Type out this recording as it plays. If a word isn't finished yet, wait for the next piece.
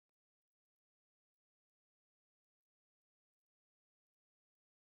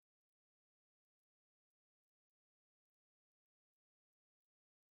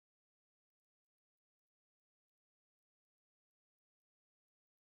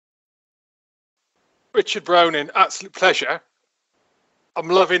Richard Browning, absolute pleasure. I'm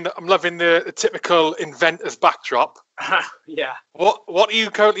loving the typical Inventor's backdrop. Yeah. What are you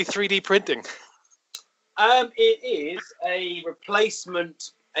currently 3D printing? It is a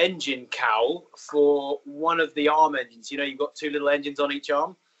replacement engine cowl for one of the arm engines. You know, you've got two little engines on each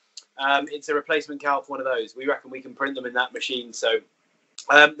arm. It's a replacement cowl for one of those. We reckon we can print them in that machine. So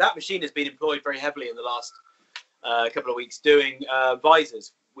that machine has been employed very heavily in the last couple of weeks doing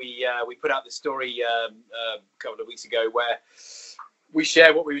visors. We put out this story a couple of weeks ago where we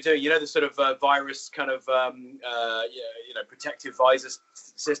share what we were doing. You know, the sort of virus kind of protective visor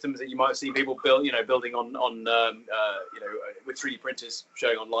systems that you might see people building on with 3D printers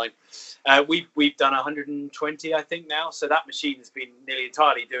showing online. We've done 120, I think, now. So that machine has been nearly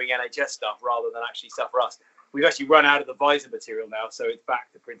entirely doing NHS stuff rather than actually stuff for us. We've actually run out of the visor material now, so it's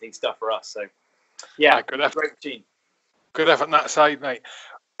back to printing stuff for us. So yeah, good effort. Great machine. Good effort on that side, mate.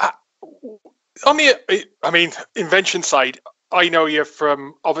 On the, invention side, I know you're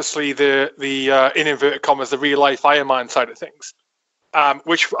from obviously the in inverted commas the real life Iron Man side of things,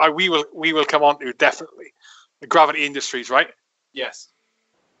 which we will come on to definitely. The Gravity Industries, right? Yes.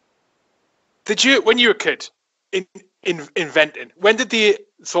 Did you, when you were a kid, inventing? When did the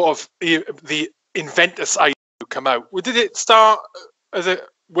sort of the inventor side come out? Did it start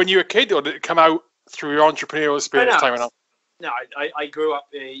when you were a kid, or did it come out through your entrepreneurial experience? No, I grew up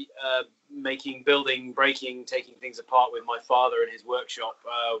making, building, breaking, taking things apart with my father in his workshop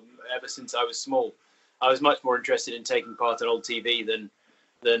ever since I was small. I was much more interested in taking part in old TV than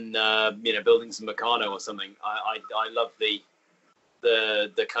building some Meccano or something. I love the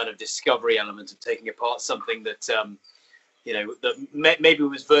kind of discovery element of taking apart something that that maybe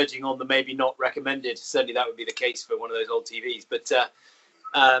was verging on the maybe not recommended. Certainly that would be the case for one of those old TVs. But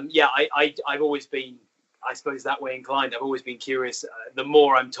I've always been, I suppose, that way inclined. I've always been curious. The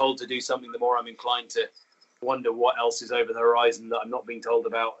more I'm told to do something, the more I'm inclined to wonder what else is over the horizon that I'm not being told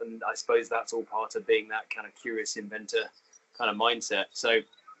about. And I suppose that's all part of being that kind of curious inventor kind of mindset. So,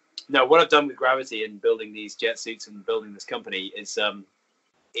 no, what I've done with Gravity and building these jet suits and building this company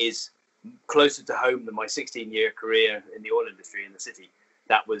is closer to home than my 16-year career in the oil industry in the city.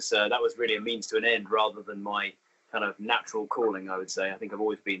 That was really a means to an end rather than my kind of natural calling, I would say. I think I've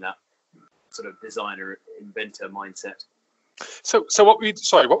always been that sort of designer inventor mindset. So what were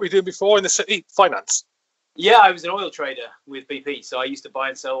you doing before in the city? Finance? Yeah, I was an oil trader with BP. So I used to buy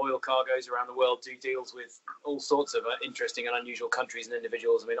and sell oil cargoes around the world, do deals with all sorts of interesting and unusual countries and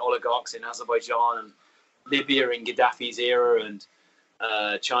individuals. I mean, oligarchs in Azerbaijan and Libya in Gaddafi's era, and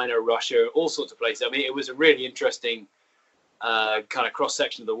China, Russia, all sorts of places. I mean, it was a really interesting kind of cross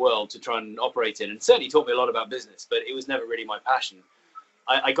section of the world to try and operate in, and certainly taught me a lot about business, but it was never really my passion.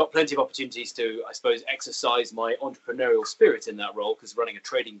 I got plenty of opportunities to, I suppose, exercise my entrepreneurial spirit in that role, because running a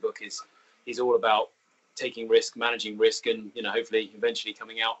trading book is all about taking risk, managing risk, and hopefully eventually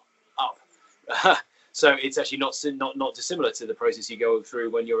coming out up. So it's actually not dissimilar to the process you go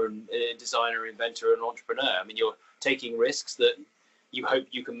through when you're a designer, inventor, and entrepreneur. I mean, you're taking risks that you hope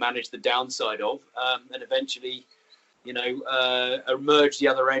you can manage the downside of, and eventually emerge the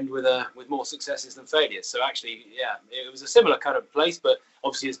other end with more successes than failures. So actually, yeah, it was a similar kind of place, but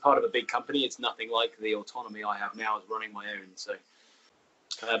obviously as part of a big company, it's nothing like the autonomy I have now as running my own. So,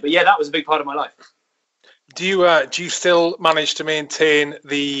 but yeah, that was a big part of my life. Do you still manage to maintain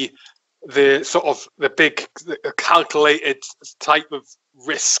the sort of the big calculated type of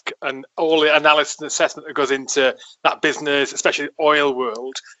risk and all the analysis and assessment that goes into that business, especially the oil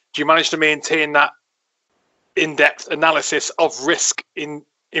world? Do you manage to maintain that in-depth analysis of risk in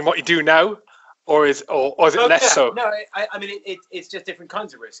what you do now, or is it less so? No, I mean it's just different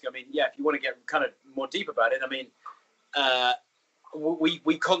kinds of risk. I mean, yeah, if you want to get kind of more deep about it, I mean,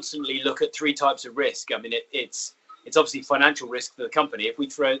 we constantly look at three types of risk. I mean, it's obviously financial risk for the company. If we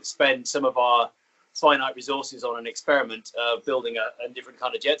spend some of our finite resources on an experiment building a different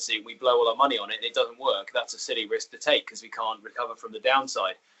kind of jet suit, we blow all our money on it and it doesn't work, that's a silly risk to take because we can't recover from the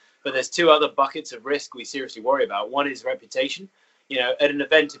downside. But there's two other buckets of risk we seriously worry about. One is reputation. At an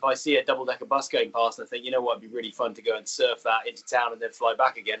event, if I see a double-decker bus going past and I think, it'd be really fun to go and surf that into town and then fly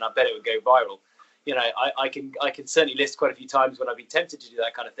back again, I bet it would go viral. I can certainly list quite a few times when I've been tempted to do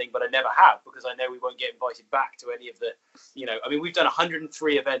that kind of thing, but I never have, because I know we won't get invited back to any of the, we've done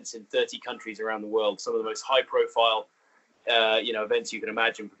 103 events in 30 countries around the world, some of the most high-profile, events you can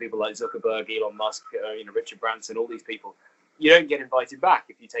imagine for people like Zuckerberg, Elon Musk, Richard Branson, all these people. You don't get invited back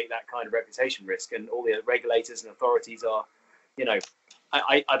if you take that kind of reputation risk, and all the regulators and authorities are,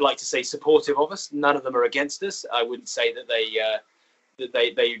 I'd like to say supportive of us. None of them are against us. I wouldn't say that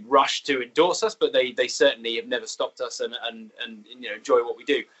they rush to endorse us, but they certainly have never stopped us and enjoy what we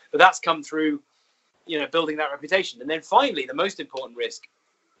do. But that's come through building that reputation. And then finally, the most important risk,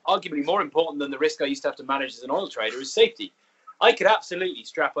 arguably more important than the risk I used to have to manage as an oil trader, is safety. I could absolutely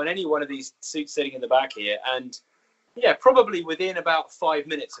strap on any one of these suits sitting in the back here, and yeah, probably within about 5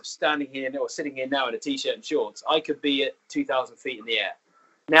 minutes of standing here or sitting here now in a t-shirt and shorts, I could be at 2,000 feet in the air.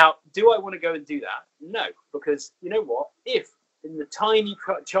 Now, do I want to go and do that? No, because you know what? If in the tiny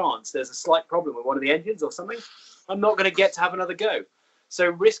chance there's a slight problem with one of the engines or something, I'm not going to get to have another go. So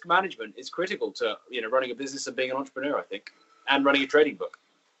risk management is critical to running a business and being an entrepreneur, I think, and running a trading book.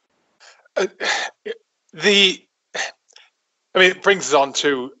 It brings us on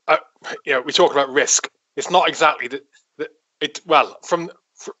to we talk about risk. It's not exactly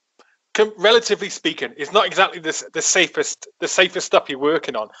relatively speaking, it's not exactly the safest stuff you're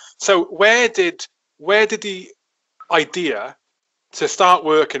working on. So where did the idea to start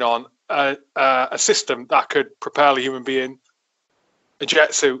working on a system that could propel a human being, a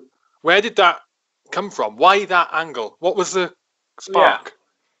jet suit, where did that come from? Why that angle? What was the spark? Yeah.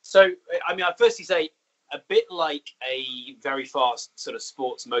 So I'd firstly say, a bit like a very fast sort of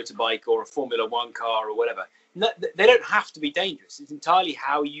sports motorbike or a Formula One car or whatever, they don't have to be dangerous. It's entirely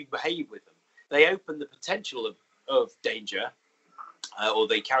how you behave with them. They open the potential of danger, or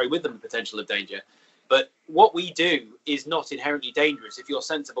they carry with them the potential of danger. But what we do is not inherently dangerous if you're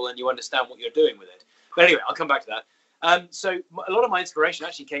sensible and you understand what you're doing with it. But anyway, I'll come back to that. So a lot of my inspiration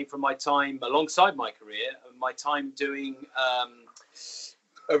actually came from my time alongside my career, my time doing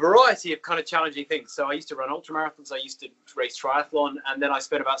a variety of kind of challenging things. So I used to run ultramarathons, I used to race triathlon, and then I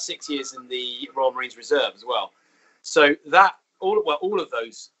spent about 6 years in the Royal Marines Reserve as well. So that all of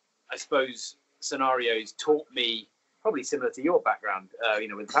those, I suppose, scenarios taught me, probably similar to your background,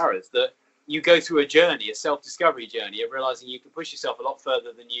 with paras, that you go through a journey, a self-discovery journey of realizing you can push yourself a lot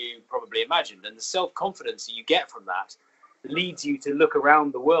further than you probably imagined. And the self-confidence that you get from that leads you to look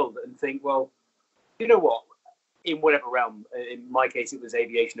around the world and think, well, you know what? In whatever realm, in my case, it was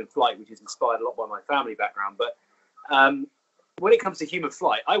aviation and flight, which is inspired a lot by my family background. But when it comes to human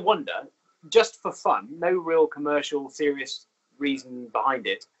flight, I wonder, just for fun, no real commercial, serious reason behind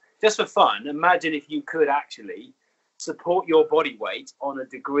it, just for fun, imagine if you could actually support your body weight on a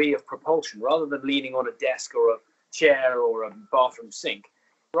degree of propulsion, rather than leaning on a desk or a chair or a bathroom sink,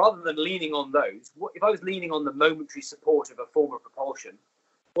 rather than leaning on those. If I was leaning on the momentary support of a form of propulsion,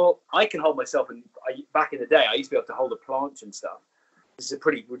 well, I can hold myself, and back in the day, I used to be able to hold a planche and stuff. This is a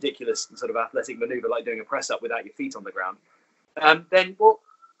pretty ridiculous sort of athletic maneuver, like doing a press-up without your feet on the ground. Then, well,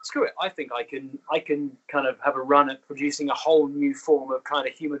 screw it. I think I can kind of have a run at producing a whole new form of kind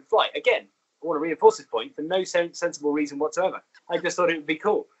of human flight. Again, I want to reinforce this point for no sensible reason whatsoever. I just thought it would be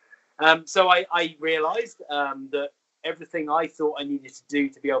cool. So I realized that everything I thought I needed to do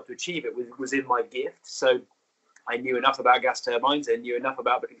to be able to achieve it was in my gift. So I knew enough about gas turbines. I knew enough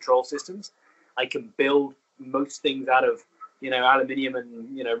about the control systems. I can build most things out of, aluminium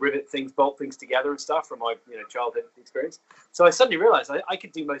and, rivet things, bolt things together and stuff from my, childhood experience. So I suddenly realized I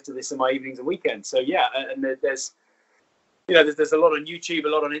could do most of this in my evenings and weekends. So yeah, and there's a lot on YouTube, a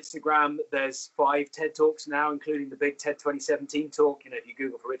lot on Instagram. There's 5 TED Talks now, including the big TED 2017 talk. If you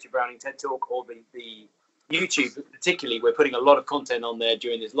Google for Richard Browning TED Talk, or the YouTube particularly, we're putting a lot of content on there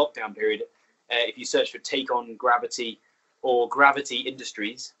during this lockdown period. If you search for Take on Gravity or Gravity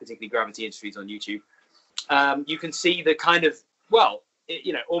Industries, particularly Gravity Industries on YouTube, you can see the kind of,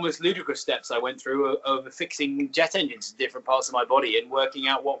 almost ludicrous steps I went through of fixing jet engines in different parts of my body and working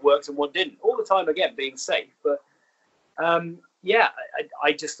out what works and what didn't. All the time, again, being safe. But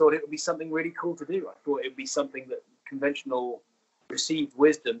I just thought it would be something really cool to do. I thought it would be something that conventional received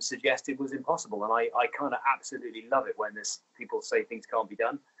wisdom suggested was impossible. And I kind of absolutely love it when there's people say things can't be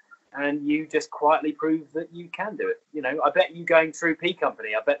done, and you just quietly prove that you can do it. I bet you going through P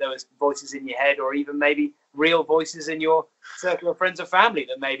Company, I bet there was voices in your head, or even maybe real voices in your circle of friends or family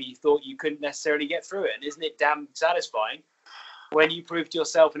that maybe you thought you couldn't necessarily get through it. And isn't it damn satisfying when you prove to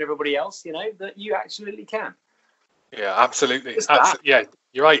yourself and everybody else, that you absolutely can? Yeah, absolutely. Yeah,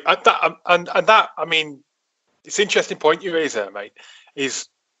 you're right. It's an interesting point you raise there, mate.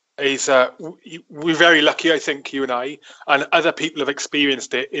 We're very lucky, I think, you and I, and other people have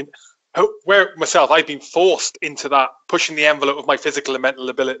experienced it. Where myself, I've been forced into that, pushing the envelope of my physical and mental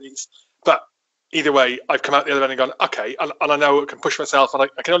abilities. But either way, I've come out the other end and gone, okay, and I know I can push myself, and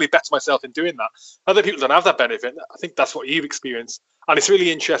I can only better myself in doing that. Other people don't have that benefit. I think that's what you've experienced. And it's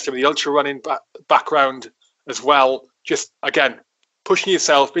really interesting with the ultra running background as well. Just, again, pushing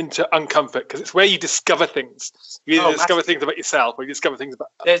yourself into uncomfort, because it's where you discover things. You either discover things about yourself, or you discover things about.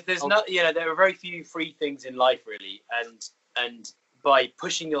 There's not, there are very few free things in life, really, and by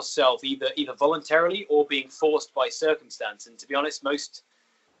pushing yourself either voluntarily or being forced by circumstance. And to be honest, most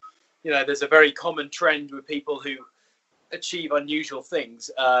you know, there's a very common trend with people who achieve unusual things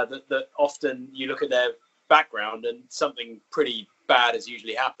that often you look at their background and something pretty bad has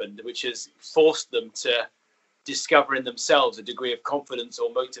usually happened, which has forced them to discover in themselves a degree of confidence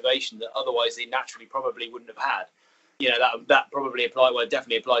or motivation that otherwise they naturally probably wouldn't have had. You know, that probably applies, well, it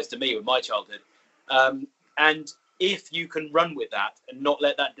definitely applies to me with my childhood. And if you can run with that and not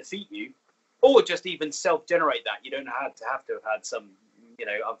let that defeat you, or just even self-generate that, you don't have to have had some, you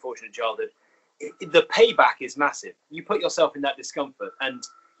know, unfortunate childhood. The payback is massive. You put yourself in that discomfort and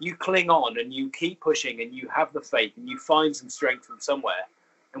you cling on and you keep pushing and you have the faith and you find some strength from somewhere.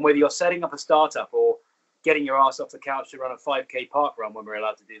 And whether you're setting up a startup or getting your ass off the couch to run a 5K park run when we're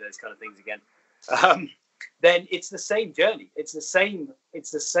allowed to do those kind of things again, then it's the same journey. It's the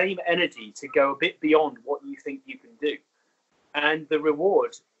same energy to go a bit beyond what you think you can do. And the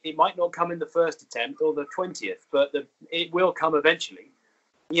reward, it might not come in the first attempt or the 20th, but it will come eventually.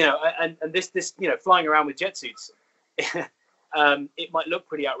 You know, and this, you know, flying around with jet suits, it might look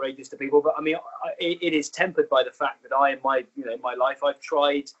pretty outrageous to people, but I mean, it is tempered by the fact that in my life, I've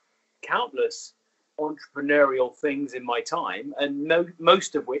tried countless entrepreneurial things in my time, and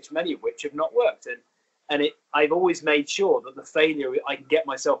many of which have not worked. And I've always made sure that the failure, I can get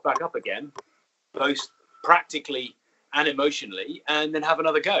myself back up again, both practically and emotionally, and then have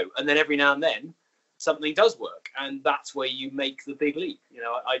another go. And then every now and then, something does work, and that's where you make the big leap. You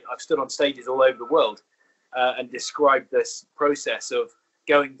know, I've stood on stages all over the world and described this process of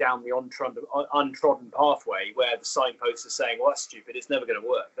going down the untrodden pathway where the signposts are saying, well, that's stupid, it's never going to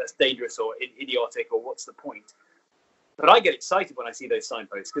work, that's dangerous or idiotic, or what's the point? But I get excited when I see those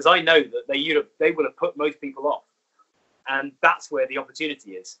signposts because I know that they would have put most people off, and that's where the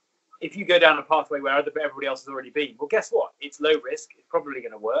opportunity is. If you go down a pathway where everybody else has already been, well, guess what? It's low risk, it's probably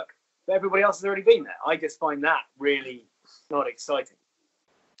going to work, but everybody else has already been there. I just find that really not exciting.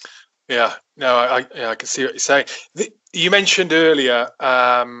 Yeah, no, I can see what you're saying. You mentioned earlier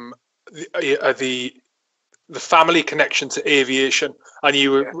the family connection to aviation,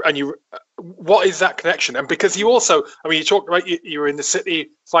 and what is that connection? And because you also, I mean, you talked about you were in the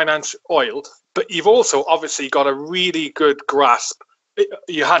city, finance, oil, but you've also obviously got a really good grasp.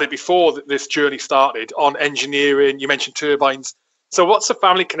 You had it before this journey started on engineering. You mentioned turbines. So what's the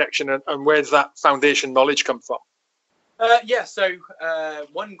family connection, and where does that foundation knowledge come from? So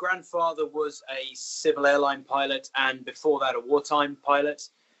one grandfather was a civil airline pilot, and before that, a wartime pilot.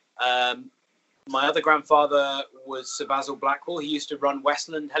 My other grandfather was Sir Basil Blackwell. He used to run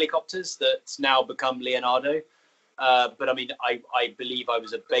Westland helicopters that's now become Leonardo. But I mean, I believe I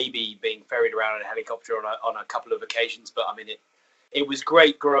was a baby being ferried around in a helicopter on a couple of occasions. But I mean, it was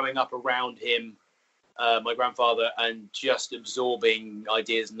great growing up around him, my grandfather, and just absorbing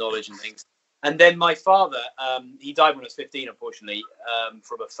ideas and knowledge and things. And then my father, he died when I was 15, unfortunately,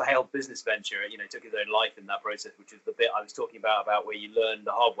 from a failed business venture. You know, took his own life in that process, which is the bit I was talking about where you learn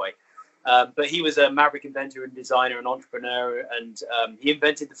the hard way. But he was a maverick inventor and designer and entrepreneur, and he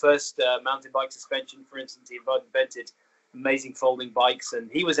invented the first mountain bike suspension, for instance. He invented amazing folding bikes,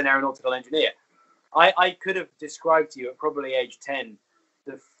 and he was an aeronautical engineer. I could have described to you at probably age 10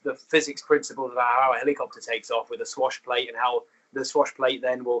 the physics principles of how a helicopter takes off with a swash plate, and how the swash plate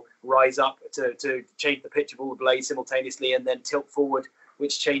then will rise up to change the pitch of all the blades simultaneously and then tilt forward,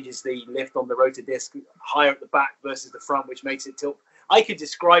 which changes the lift on the rotor disc higher at the back versus the front, which makes it tilt. I could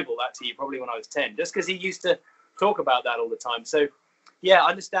describe all that to you probably when I was 10, just because he used to talk about that all the time. So, yeah,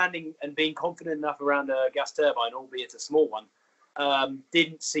 understanding and being confident enough around a gas turbine, albeit a small one,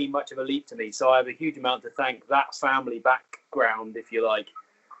 didn't seem much of a leap to me. So I have a huge amount to thank that family background, if you like,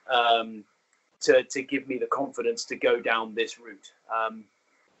 to give me the confidence to go down this route.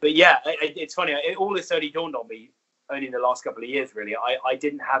 But yeah, it's funny. All this only dawned on me only in the last couple of years, really. I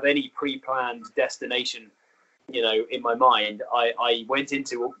didn't have any pre-planned destination, you know, in my mind. I went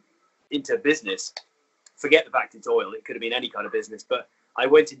into business. Forget the fact it's oil. It could have been any kind of business, but I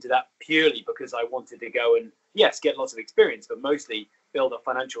went into that purely because I wanted to go and, yes, get lots of experience, but mostly build a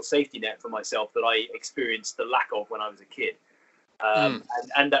financial safety net for myself that I experienced the lack of when I was a kid.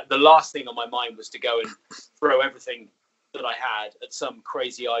 And that the last thing on my mind was to go and throw everything that I had at some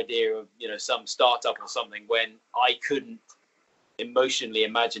crazy idea of, you know, some startup or something, when I couldn't emotionally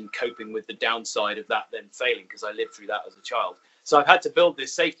imagine coping with the downside of that then failing, because I lived through that as a child. So I've had to build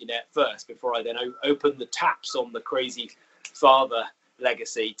this safety net first before I then open the taps on the crazy father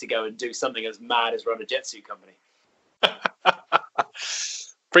legacy to go and do something as mad as run a jet suit company.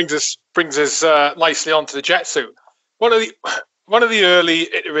 brings us nicely onto the jet suit. One of the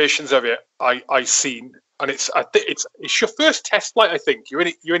early iterations of it I seen, and it's your first test flight. I think you're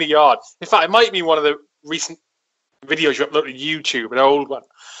in a yard. In fact, it might be one of the recent videos you uploaded to YouTube, an old one.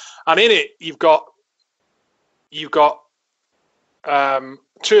 and in it you've got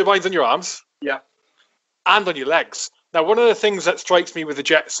turbines on your arms, Yeah. and on your legs. Now, one of the things that strikes me with the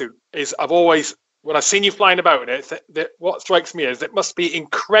jet suit is when I've seen you flying about in it, what strikes me is it must be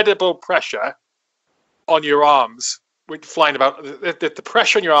incredible pressure on your arms when flying about. The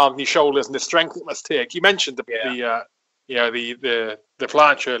pressure on your arms and your shoulders and the strength it must take. You mentioned the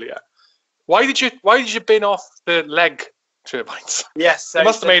planche earlier. Why did you bin off the leg turbines? Yes, so, it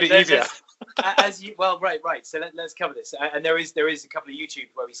must have made it easier. Right. So let's cover this. And there is a couple of YouTube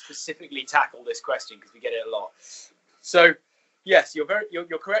where we specifically tackle this question because we get it a lot. So, yes, you're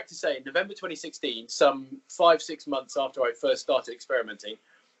correct to say in November 2016, some 5-6 months after I first started experimenting,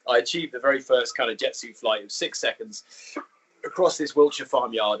 I achieved the very first kind of jet suit flight of 6 seconds across this Wiltshire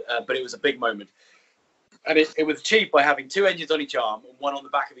farmyard. But it was a big moment. And it was achieved by having 2 engines on each arm and 1 on the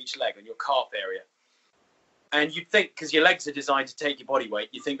back of each leg on your calf area. And you'd think, because your legs are designed to take your body weight,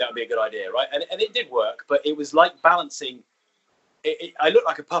 you think that would be a good idea, right? And it did work, but it was like balancing. I looked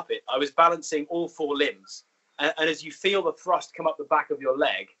like a puppet. I was balancing all 4 limbs. And as you feel the thrust come up the back of your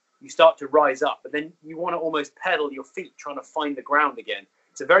leg, you start to rise up. And then you want to almost pedal your feet, trying to find the ground again.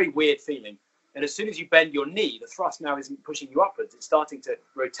 It's a very weird feeling. And as soon as you bend your knee, the thrust now isn't pushing you upwards. It's starting to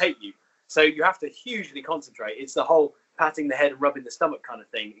rotate you. So you have to hugely concentrate. It's the whole patting the head and rubbing the stomach kind of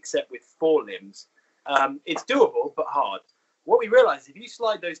thing, except with 4 limbs. It's doable, but hard. What we realized, if you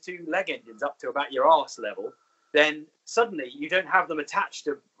slide those 2 leg engines up to about your arse level, then suddenly you don't have them attached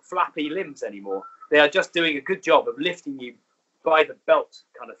to flappy limbs anymore. They are just doing a good job of lifting you by the belt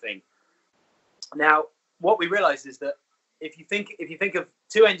kind of thing. Now, what we realized is that if you think of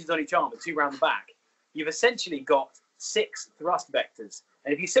 2 engines on each arm and 2 round the back, you've essentially got 6 thrust vectors.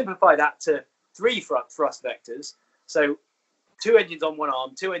 And if you simplify that to 3 thrust vectors, so 2 engines on one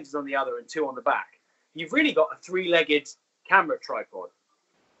arm, 2 engines on the other, and 2 on the back, you've really got a 3-legged camera tripod.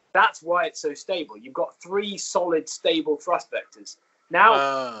 That's why it's so stable. You've got 3 solid, stable thrust vectors.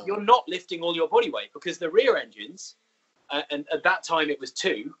 Now, you're not lifting all your body weight because the rear engines, and at that time it was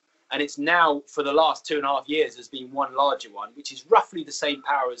 2, and it's now for the last 2.5 years has been 1 larger one, which is roughly the same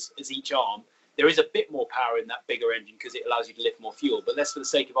power as each arm. There is a bit more power in that bigger engine because it allows you to lift more fuel. But let's, for the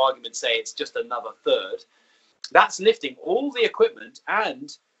sake of argument, say it's just another third. That's lifting all the equipment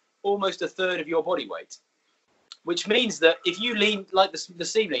and almost a third of your body weight, which means that if you lean like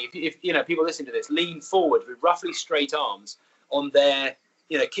this evening, if you know people listening to this, lean forward with roughly straight arms on their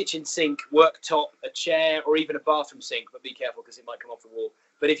kitchen sink, worktop, a chair, or even a bathroom sink, but be careful because it might come off the wall.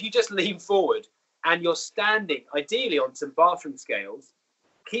 But if you just lean forward and you're standing, ideally on some bathroom scales,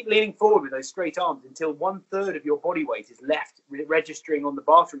 keep leaning forward with those straight arms until 1/3 of your body weight is left registering on the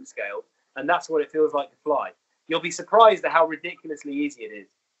bathroom scale, and that's what it feels like to fly. You'll be surprised at how ridiculously easy it is.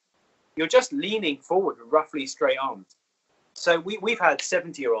 You're just leaning forward with roughly straight arms. So we've had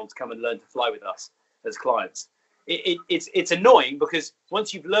 70-year-olds come and learn to fly with us as clients. It's annoying because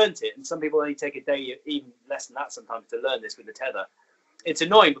once you've learned it, and some people only take a day, even less than that sometimes, to learn this with the tether. It's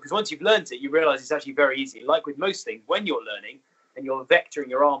annoying because once you've learned it, you realize it's actually very easy. Like with most things, when you're learning and you're vectoring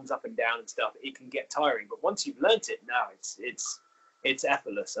your arms up and down and stuff, it can get tiring. But once you've learned it, now it's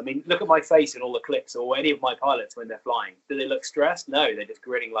effortless. I mean, look at my face in all the clips, or any of my pilots when they're flying. Do they look stressed? No, they're just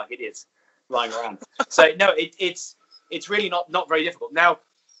grinning like idiots flying around. So no, it's really not very difficult. Now,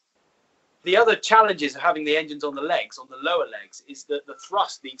 the other challenges of having the engines on the legs, on the lower legs, is that the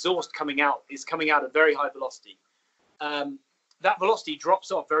thrust, the exhaust coming out at very high velocity. That velocity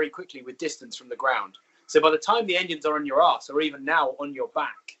drops off very quickly with distance from the ground. So by the time the engines are on your ass, or even now on your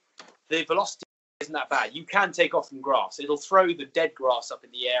back, the velocity isn't that bad. You can take off from grass. It'll throw the dead grass up in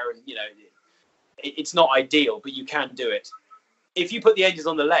the air, and it's not ideal, but you can do it. If you put the engines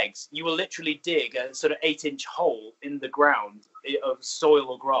on the legs, you will literally dig a sort of 8-inch hole in the ground of soil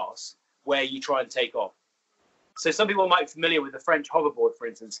or grass where you try and take off. So some people might be familiar with the French hoverboard, for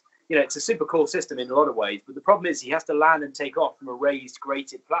instance. It's a super cool system in a lot of ways, but the problem is he has to land and take off from a raised,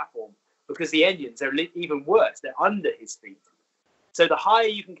 grated platform because the engines are even worse. They're under his feet. So the higher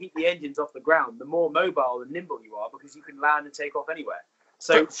you can keep the engines off the ground, the more mobile and nimble you are because you can land and take off anywhere.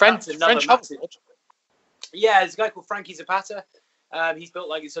 So French hoverboard. Yeah, there's a guy called Frankie Zapata. He's built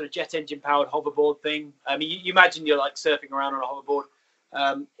like a sort of jet engine powered hoverboard thing. I mean, you imagine you're like surfing around on a hoverboard.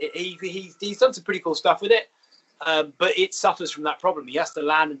 He's done some pretty cool stuff with it, but it suffers from that problem. He has to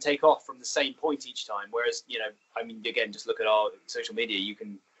land and take off from the same point each time. Whereas, I mean, again, just look at our social media. You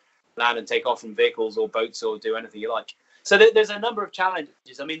can land and take off from vehicles or boats or do anything you like. So there's a number of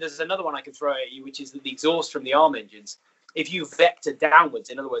challenges. I mean, there's another one I can throw at you, which is the exhaust from the arm engines. If you vector downwards,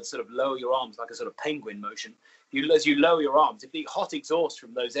 in other words, sort of lower your arms like a sort of penguin motion, as you lower your arms, if the hot exhaust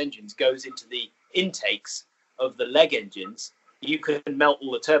from those engines goes into the intakes of the leg engines, you can melt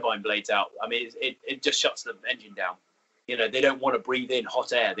all the turbine blades out. I mean, it just shuts the engine down. You know, they don't want to breathe in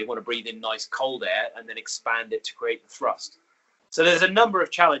hot air. They want to breathe in nice cold air and then expand it to create the thrust. So there's a number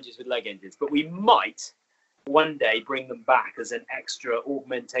of challenges with leg engines, but we might one day bring them back as an extra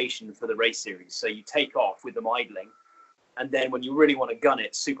augmentation for the race series. So you take off with them idling, and then when you really want to gun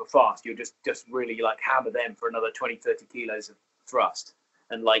it super fast, you'll just really like hammer them for another 20, 30 kilos of thrust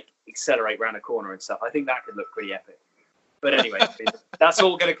and like accelerate around a corner and stuff. I think that could look pretty epic. But anyway, that's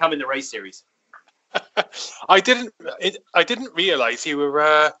all going to come in the race series. I didn't realize you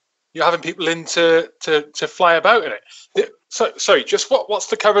were you're having people in to fly about in it. So sorry, just what's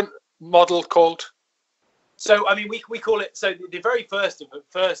the current model called? So I mean, we call it, so the very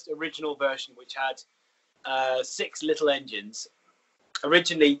first original version, which had 6 little engines,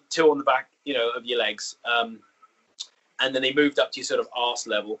 originally 2 on the back, you know, of your legs, and then they moved up to your sort of arse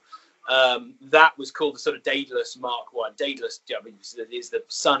level. That was called the sort of Daedalus Mark I. Daedalus, I mean, is the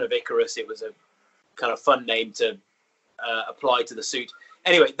son of Icarus. It was a kind of fun name to apply to the suit.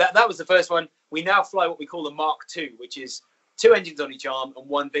 Anyway, that was the first one. We now fly what we call the Mark II, which is 2 engines on each arm and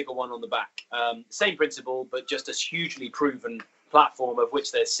 1 bigger one on the back. Same principle, but just a hugely proven platform, of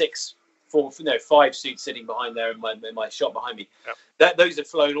which there's 5 suits sitting behind there in my shop behind me. Yep. Those have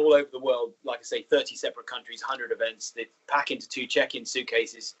flown all over the world, like I say, 30 separate countries, 100 events. They pack into 2 check-in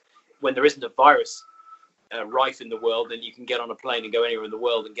suitcases. When there isn't a virus rife in the world, then you can get on a plane and go anywhere in the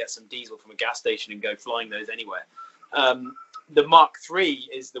world and get some diesel from a gas station and go flying those anywhere. The Mark III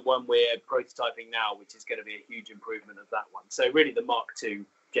is the one we're prototyping now, which is going to be a huge improvement of that one. So really the Mark II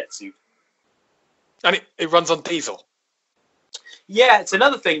jet suit. And it runs on diesel? Yeah, it's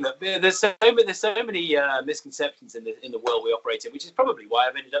another thing that there's so many misconceptions in the world we operate in, which is probably why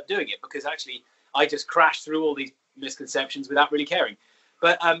I've ended up doing it, because actually I just crashed through all these misconceptions without really caring.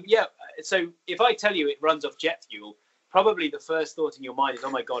 But yeah, so if I tell you it runs off jet fuel, probably the first thought in your mind is, oh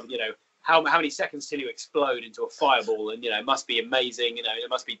my God, you know, how many seconds till you explode into a fireball, and, you know, it must be amazing, you know, it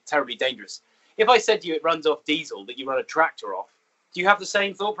must be terribly dangerous. If I said to you it runs off diesel, that you run a tractor off, do you have the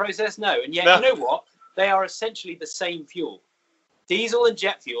same thought process? No. And yet, no. You know what? They are essentially the same fuel. Diesel and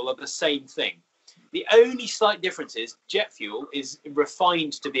jet fuel are the same thing. The only slight difference is jet fuel is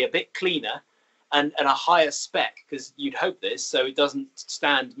refined to be a bit cleaner and a higher spec, because you'd hope this, so it doesn't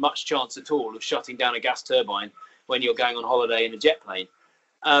stand much chance at all of shutting down a gas turbine when you're going on holiday in a jet plane.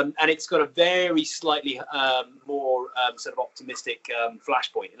 And it's got a very slightly more sort of optimistic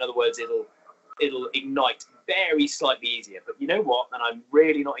flashpoint. In other words, it'll ignite very slightly easier. But you know what? And I'm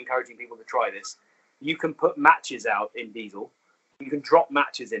really not encouraging people to try this. You can put matches out in diesel. You can drop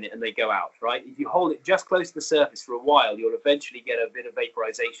matches in it and they go out, right? If you hold it just close to the surface for a while, you'll eventually get a bit of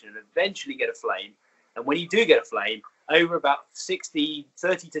vaporization and eventually get a flame. And when you do get a flame, over about 30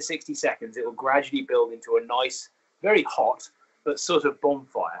 to 60 seconds, it will gradually build into a nice, very hot, but sort of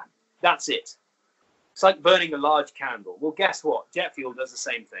bonfire. That's it. It's like burning a large candle. Well, guess what? Jet fuel does the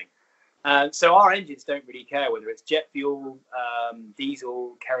same thing. So our engines don't really care whether it's jet fuel,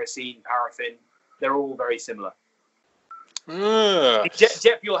 diesel, kerosene, paraffin. They're all very similar.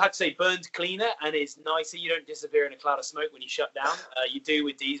 Jet fuel, I have to say, burns cleaner and is nicer. You don't disappear in a cloud of smoke when you shut down. You do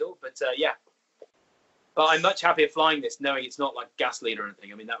with diesel, but yeah. But I'm much happier flying this, knowing it's not like gasoline or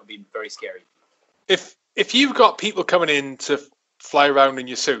anything. I mean, that would be very scary. If you've got people coming in to fly around in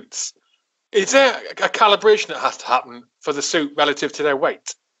your suits, is there a calibration that has to happen for the suit relative to their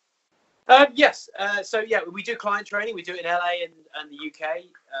weight? Yes. So yeah, we do client training. We do it in LA and the UK.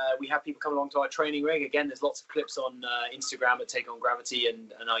 We have people come along to our training rig. Again, there's lots of clips on Instagram at Take On Gravity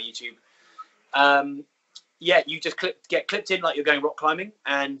and our YouTube. Yeah, you just get clipped in like you're going rock climbing,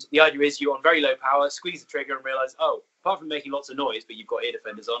 and the idea is you're on very low power, squeeze the trigger, and realize, oh, apart from making lots of noise, but you've got ear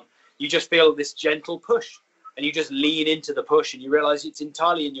defenders on, you just feel this gentle push, and you just lean into the push, and you realize it's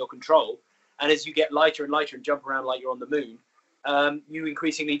entirely in your control. And as you get lighter and lighter and jump around like you're on the moon, you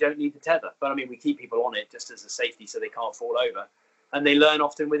increasingly don't need the tether. But I mean, we keep people on it just as a safety so they can't fall over. And they learn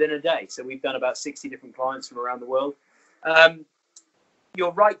often within a day. So we've done about 60 different clients from around the world.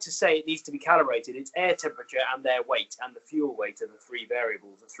 You're right to say it needs to be calibrated. It's air temperature and their weight and the fuel weight are the 3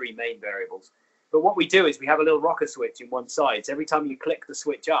 variables, the 3 main variables. But what we do is we have a little rocker switch in one side. So every time you click the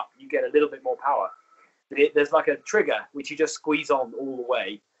switch up, you get a little bit more power. There's like a trigger, which you just squeeze on all the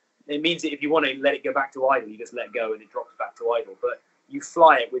way. It means that if you want to let it go back to idle, you just let go and it drops back to idle. But you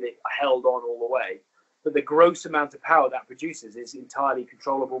fly it with it held on all the way. But the gross amount of power that produces is entirely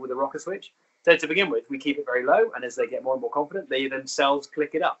controllable with the rocker switch. So to begin with, we keep it very low. And as they get more and more confident, they themselves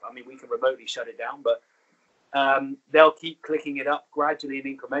click it up. I mean, we can remotely shut it down, but they'll keep clicking it up gradually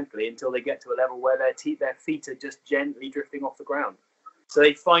and incrementally until they get to a level where their feet are just gently drifting off the ground. So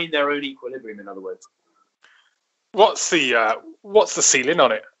they find their own equilibrium, in other words. What's the what's the ceiling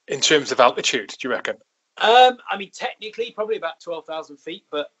on it in terms of altitude, do you reckon? I mean, technically, probably about 12,000 feet.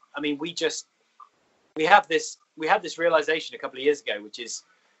 But I mean, we had this realization a couple of years ago, which is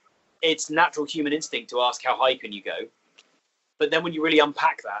it's natural human instinct to ask how high can you go. But then when you really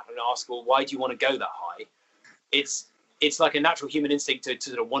unpack that and ask, well, why do you want to go that high? It's like a natural human instinct to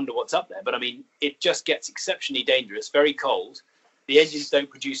sort of wonder what's up there. But I mean, it just gets exceptionally dangerous, very cold. The engines don't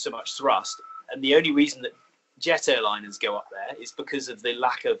produce so much thrust. And the only reason that jet airliners go up there is because of the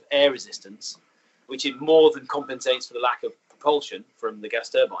lack of air resistance, which it more than compensates for the lack of propulsion from the gas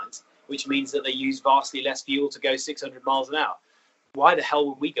turbines, which means that they use vastly less fuel to go 600 miles an hour. Why the hell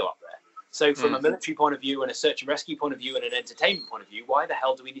would we go up there? So from a military point of view and a search and rescue point of view and an entertainment point of view, why the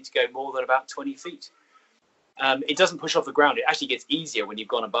hell do we need to go more than about 20 feet? It doesn't push off the ground. It actually gets easier when you've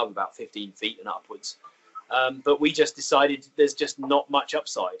gone above about 15 feet and upwards. But we just decided there's just not much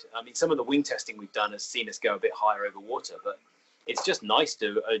upside. I mean, some of the wing testing we've done has seen us go a bit higher over water, but it's just nice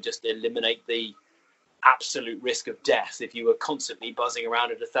to just eliminate the absolute risk of death if you were constantly buzzing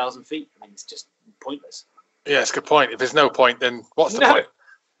around at 1,000 feet. I mean, it's just pointless. Yeah, it's a good point. If there's no point, then what's the point?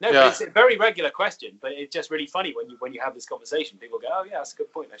 No, yeah. It's a very regular question, but it's just really funny when you have this conversation. People go, "Oh yeah, that's a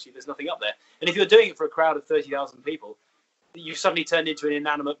good point. Actually, there's nothing up there." And if you're doing it for a crowd of 30,000 people, you suddenly turned into an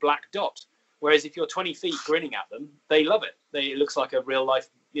inanimate black dot. Whereas if you're 20 feet grinning at them, they love it. It looks like a real life,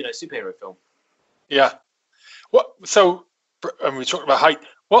 superhero film. Yeah. What? So, and we talked about height.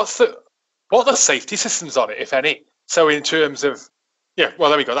 What are the safety systems on it, if any? So in terms of, yeah, well,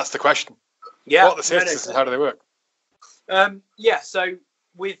 there we go. That's the question. Yeah. What are the safety systems? How do they work? So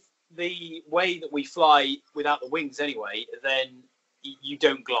with the way that we fly without the wings anyway, then you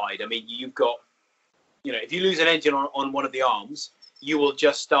don't glide. I mean, you've got, if you lose an engine on one of the arms, you will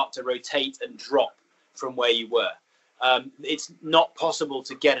just start to rotate and drop from where you were. It's not possible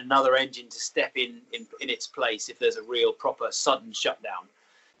to get another engine to step in its place if there's a real proper sudden shutdown.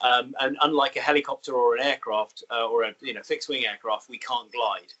 And unlike a helicopter or an aircraft or a fixed wing aircraft, we can't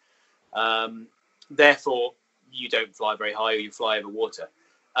glide. Therefore, you don't fly very high or you fly over water.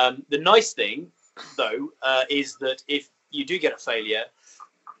 The nice thing, though, is that if you do get a failure,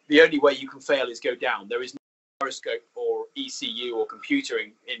 the only way you can fail is go down. There is no gyroscope or ECU or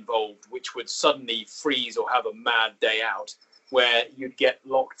computing involved, which would suddenly freeze or have a mad day out where you'd get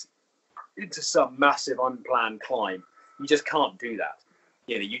locked into some massive unplanned climb. You just can't do that.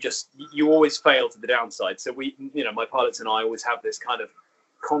 You always fail to the downside. So my pilots and I always have this kind of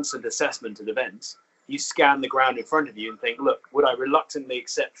constant assessment at events. You scan the ground in front of you and think, look, would I reluctantly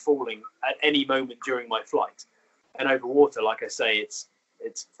accept falling at any moment during my flight? And over water, like I say, it's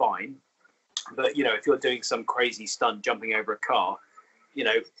fine. But, if you're doing some crazy stunt jumping over a car,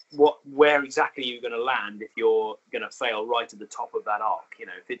 where exactly are you going to land if you're going to fail right at the top of that arc?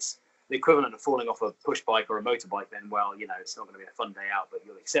 If it's the equivalent of falling off a push bike or a motorbike, then, well, it's not going to be a fun day out, but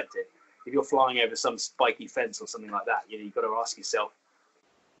you'll accept it. If you're flying over some spiky fence or something like that, you've got to ask yourself,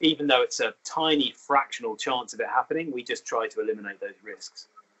 even though it's a tiny fractional chance of it happening, we just try to eliminate those risks.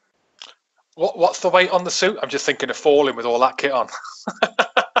 What's the weight on the suit? I'm just thinking of falling with all that kit on.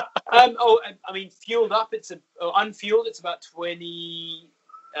 Fueled up, unfueled, it's about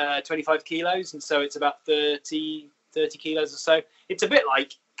 25 kilos. And so it's about 30 kilos or so. It's a bit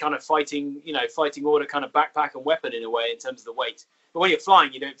like kind of fighting order kind of backpack and weapon in a way in terms of the weight. But when you're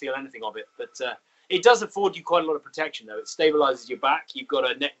flying, you don't feel anything of it. But it does afford you quite a lot of protection, though. It stabilizes your back. You've got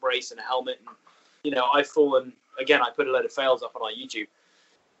a neck brace and a helmet. And, I've fallen, again, I put a load of fails up on our YouTube.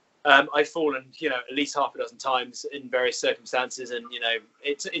 I've fallen, at least half a dozen times in various circumstances. And,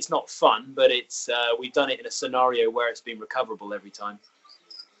 it's not fun, but we've done it in a scenario where it's been recoverable every time.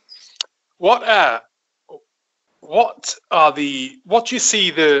 What do you see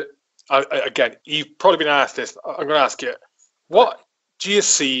again, you've probably been asked this, I'm going to ask you, what do you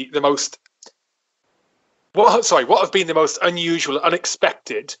see what have been the most unusual,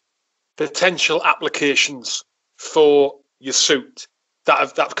 unexpected potential applications for your suit that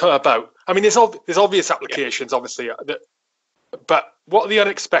have come about? I mean, there's obvious applications, obviously, but what are the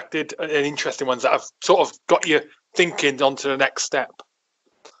unexpected and interesting ones that have sort of got you thinking onto the next step?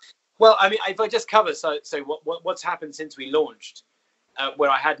 Well, I mean, if I just cover what's happened since we launched,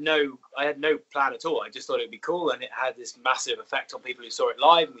 where I had no plan at all. I just thought it would be cool, and it had this massive effect on people who saw it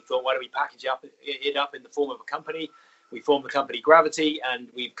live. And we thought, why don't we package it up in the form of a company? We formed the company Gravity, and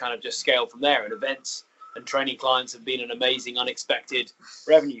we've kind of just scaled from there. And events and training clients have been an amazing, unexpected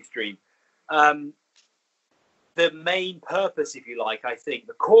revenue stream. The main purpose, if you like, I think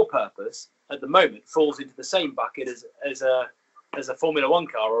the core purpose at the moment falls into the same bucket as a Formula One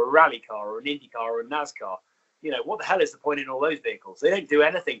car or a rally car or an Indy car or a NASCAR. What the hell is the point in all those vehicles? They don't do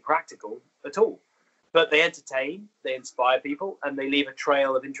anything practical at all. but they entertain, they inspire people, and they leave a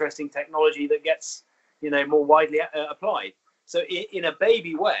trail of interesting technology that gets, more widely applied. So in a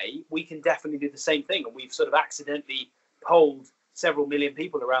baby way, we can definitely do the same thing. And we've sort of accidentally polled several million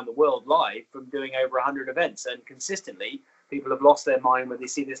people around the world live from doing over 100 events. And consistently, people have lost their mind when they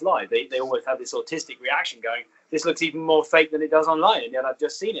see this live. They always have this autistic reaction going, this looks even more fake than it does online. And yet I've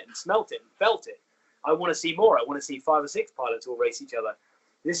just seen it and smelt it and felt it. I want to see more. I want to see 5 or 6 pilots all race each other.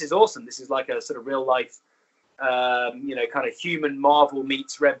 This is awesome. This is like a sort of real life, kind of human Marvel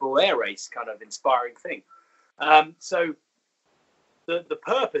meets Red Bull Air Race kind of inspiring thing. So the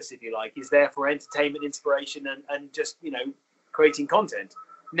purpose, if you like, is there for entertainment, inspiration, and just, creating content.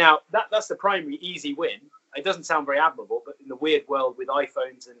 Now, that's the primary easy win. It doesn't sound very admirable, but in the weird world with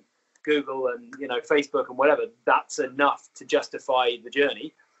iPhones and Google and, Facebook and whatever, that's enough to justify the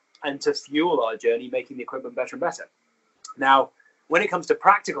journey and to fuel our journey, making the equipment better and better. Now, when it comes to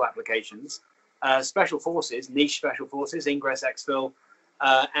practical applications, special forces, niche special forces, ingress, exfil,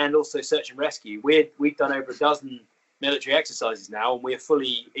 and also search and rescue, we've done over a dozen military exercises now, and we're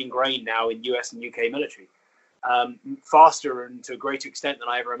fully ingrained now in US and UK military, faster and to a greater extent than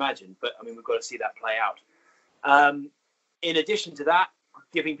I ever imagined. But I mean, we've got to see that play out. In addition to that,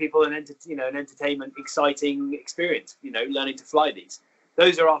 giving people an entertainment, exciting experience, learning to fly these.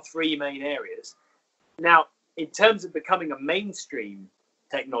 Those are our 3 main areas. Now, in terms of becoming a mainstream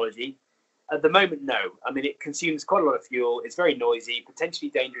technology, at the moment, no. I mean, it consumes quite a lot of fuel. It's very noisy, potentially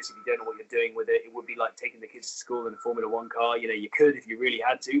dangerous if you don't know what you're doing with it. It would be like taking the kids to school in a Formula One car. You could if you really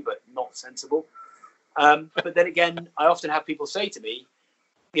had to, but not sensible. But then again, I often have people say to me,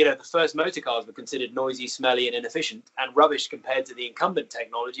 the first motor cars were considered noisy, smelly, and inefficient and rubbish compared to the incumbent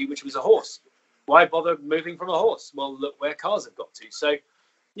technology, which was a horse. Why bother moving from a horse? Well, look where cars have got to. So,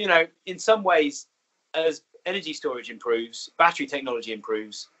 in some ways, as energy storage improves, battery technology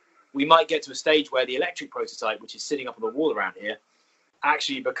improves, we might get to a stage where the electric prototype, which is sitting up on the wall around here,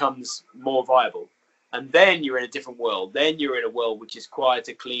 actually becomes more viable. And then you're in a different world. Then you're in a world which is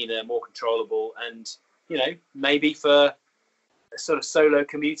quieter, cleaner, more controllable, and, maybe for sort of solo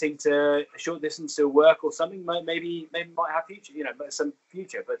commuting to a short distance to work or something, maybe might have future, some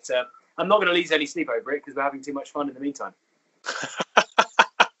future. But I'm not going to lose any sleep over it because we're having too much fun in the meantime.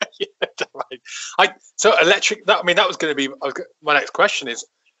 So electric. That was going to be my next question. Is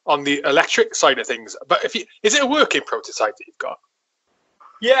on the electric side of things. But is it a working prototype that you've got?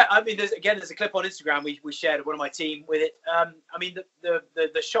 Yeah, I mean, there's a clip on Instagram we shared, one of my team with it. I mean,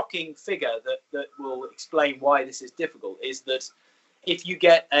 the shocking figure that will explain why this is difficult is that if you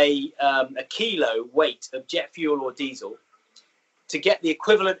get a kilo weight of jet fuel or diesel, to get the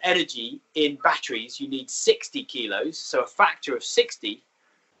equivalent energy in batteries, you need 60 kilos, so a factor of 60.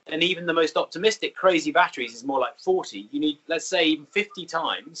 And even the most optimistic, crazy batteries is more like 40. You need, let's say, even 50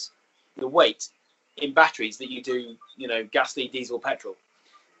 times the weight in batteries that you do, gasoline, diesel, petrol.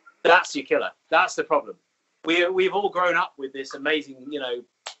 That's your killer. That's the problem. We've all grown up with this amazing,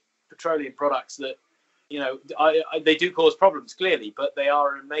 petroleum products that, they do cause problems, clearly, but they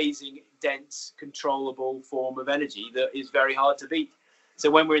are an amazing, dense, controllable form of energy that is very hard to beat. So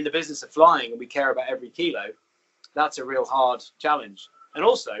when we're in the business of flying and we care about every kilo, that's a real hard challenge. And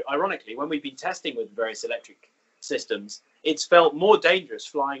also, ironically, when we've been testing with various electric systems, it's felt more dangerous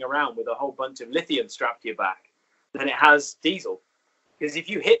flying around with a whole bunch of lithium strapped to your back than it has diesel. Because if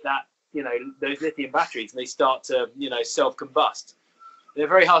you hit that, those lithium batteries and they start to, self-combust, they're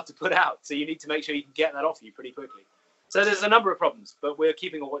very hard to put out. So you need to make sure you can get that off you pretty quickly. So there's a number of problems, but we're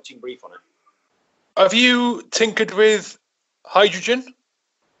keeping a watching brief on it. Have you tinkered with hydrogen?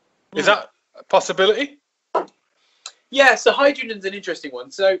 Is that a possibility? Yeah, so hydrogen's an interesting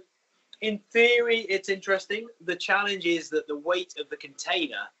one. So in theory, it's interesting. The challenge is that the weight of the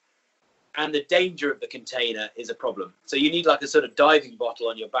container and the danger of the container is a problem. So you need like a sort of diving bottle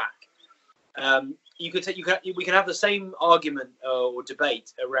on your back. We can have the same argument or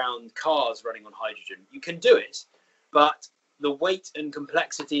debate around cars running on hydrogen. You can do it, but the weight and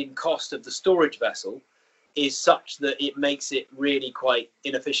complexity and cost of the storage vessel is such that it makes it really quite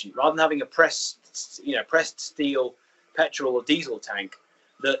inefficient. Rather than having a pressed steel petrol or diesel tank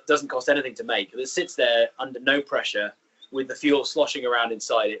that doesn't cost anything to make, that sits there under no pressure with the fuel sloshing around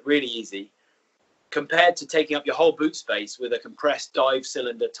inside it, really easy, compared to taking up your whole boot space with a compressed dive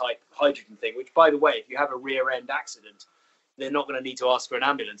cylinder type hydrogen thing, which, by the way, if you have a rear end accident, they're not going to need to ask for an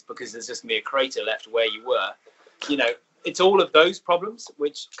ambulance because there's just going to be a crater left where you were. It's all of those problems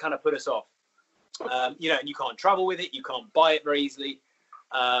which kind of put us off. And you can't travel with it, you can't buy it very easily.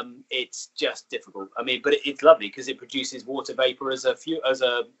 It's just difficult. I mean, but it's lovely because it produces water vapor as an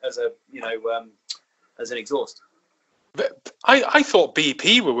exhaust. I thought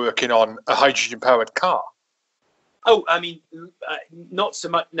BP were working on a hydrogen-powered car. Oh, I mean, not so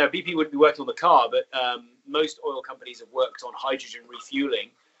much. No, BP wouldn't be working on the car, but most oil companies have worked on hydrogen refueling,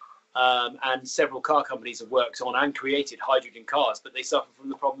 and several car companies have worked on and created hydrogen cars, but they suffer from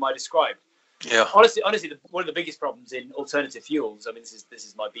the problem I described. Yeah. Honestly, one of the biggest problems in alternative fuels, I mean, this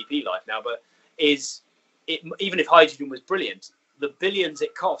is my BP life now, but even if hydrogen was brilliant, the billions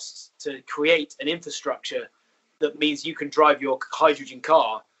it costs to create an infrastructure that means you can drive your hydrogen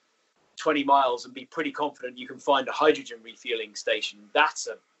car 20 miles and be pretty confident you can find a hydrogen refueling station. That's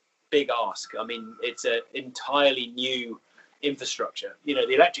a big ask. I mean, it's an entirely new infrastructure. You know,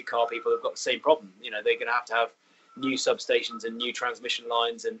 the electric car people have got the same problem. You know, they're going to have new substations and new transmission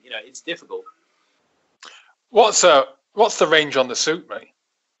lines, and you know, it's difficult. What's the range on the suit, mate?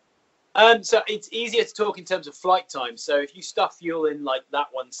 So it's easier to talk in terms of flight time. So if you stuff fuel in like that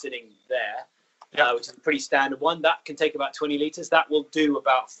one sitting there, which is a pretty standard one, that can take about 20 litres. That will do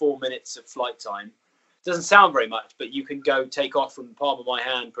about 4 minutes of flight time. Doesn't sound very much, but you can go take off from the palm of my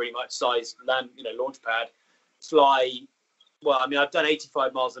hand, pretty much size launch pad, fly. Well, I mean, I've done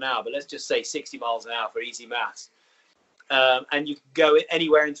 85 miles an hour, but let's just say 60 miles an hour for easy maths. And you can go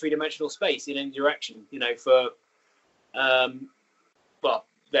anywhere in three-dimensional space in any direction, you know, for,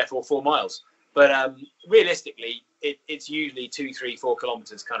 therefore 4 miles. But realistically, it's usually 2, 3, 4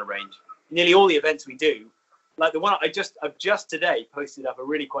 kilometers kind of range. Nearly all the events we do, like the one I've just today posted up a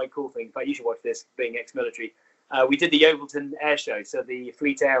really quite cool thing. But you should watch this, being ex-military. We did the Yeovilton Air Show, so the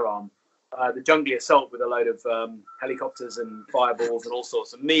Fleet Air Arm, the Jungly Assault with a load of helicopters and fireballs and all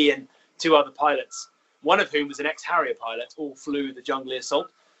sorts. And me and 2 other pilots, one of whom was an ex-Harrier pilot, all flew the Jungly Assault.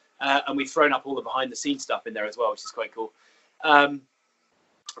 And we've thrown up all the behind-the-scenes stuff in there as well, which is quite cool.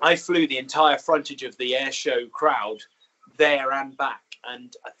 I flew the entire frontage of the air show crowd there and back.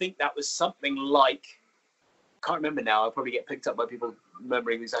 And I think that was something like, I can't remember now, I'll probably get picked up by people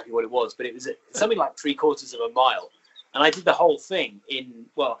remembering exactly what it was, but it was something like 3/4 of a mile. And I did the whole thing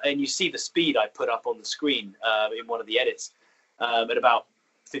and you see the speed I put up on the screen in one of the edits at about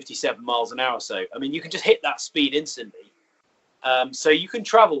 57 miles an hour or so. I mean, you can just hit that speed instantly. So you can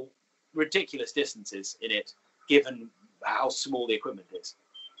travel ridiculous distances in it, given how small the equipment is.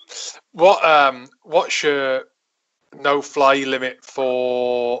 What's your no-fly limit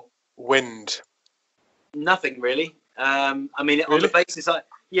for wind? Nothing really. I mean, Really? on the basis,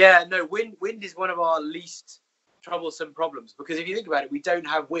 wind is one of our least troublesome problems, because if you think about it, we don't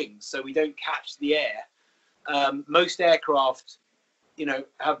have wings, so we don't catch the air. Most aircraft, you know,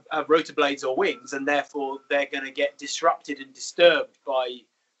 have rotor blades or wings, and therefore they're going to get disrupted and disturbed by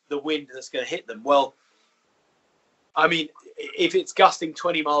the wind that's going to hit them. Well, I mean, if it's gusting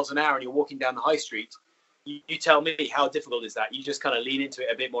 20 miles an hour and you're walking down the high street, you tell me, how difficult is that? You just kind of lean into it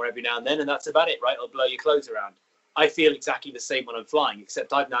a bit more every now and then, and that's about it, right? It'll blow your clothes around. I feel exactly the same when I'm flying,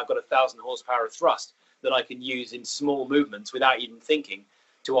 except I've now got 1,000 horsepower of thrust that I can use in small movements without even thinking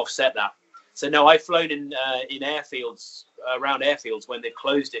to offset that. So no, I've flown in airfields, around airfields when they've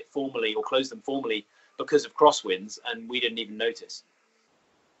closed them formally because of crosswinds, and we didn't even notice.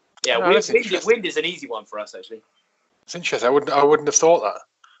 Yeah, wind is an easy one for us, actually. It's interesting. I wouldn't have thought that.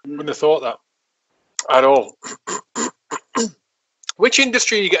 Wouldn't have thought that at all. Which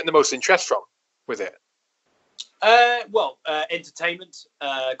industry are you getting the most interest from with it? Entertainment,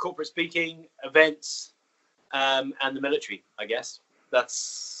 corporate speaking, events, and the military, I guess.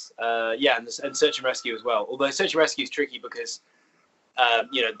 That's and search and rescue as well. Although search and rescue is tricky because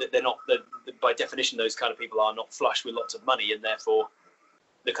they're not by definition, those kind of people are not flush with lots of money, and therefore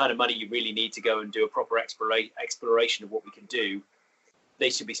the kind of money you really need to go and do a proper exploration of what we can do, they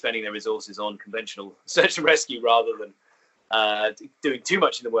should be spending their resources on conventional search and rescue rather than doing too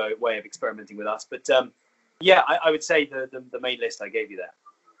much in the way of experimenting with us. But I would say the main list I gave you there.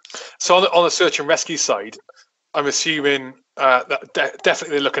 So on the search and rescue side, I'm assuming that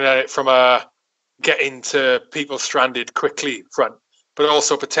definitely looking at it from a getting to people stranded quickly front, but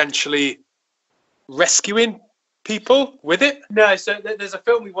also potentially rescuing people with it. No, so there's a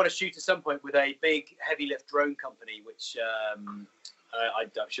film we want to shoot at some point with a big heavy lift drone company, which I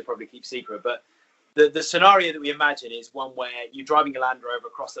should probably keep secret. But the scenario that we imagine is one where you're driving a Land Rover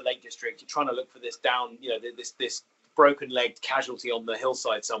across the Lake District. You're trying to look for this this broken-legged casualty on the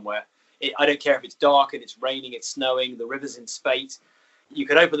hillside somewhere. I don't care if it's dark and it's raining, it's snowing, the river's in spate. You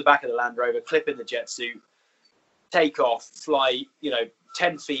can open the back of the Land Rover, clip in the jet suit, take off, fly,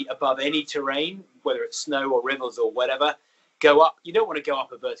 10 feet above any terrain, whether it's snow or rivers or whatever, go up. You don't want to go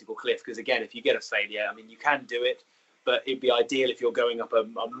up a vertical cliff because, again, if you get a failure, I mean, you can do it, but it'd be ideal if you're going up a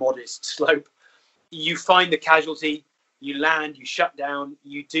modest slope. You find the casualty, You land, you shut down,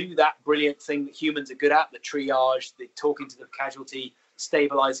 you do that brilliant thing that humans are good at, the triage, the talking to the casualty,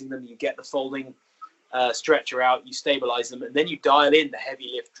 stabilizing them. You get the folding stretcher out, you stabilize them, and then you dial in the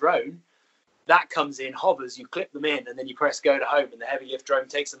heavy lift drone. That comes in, hovers, you clip them in, and then you press go to home, and the heavy lift drone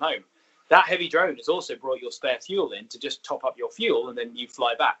takes them home. That heavy drone has also brought your spare fuel in to just top up your fuel, and then you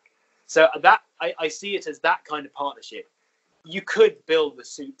fly back. So that I see it as that kind of partnership. You could build the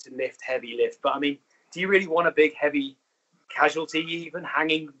suit to lift heavy lift, but I mean, do you really want a big heavy casualty even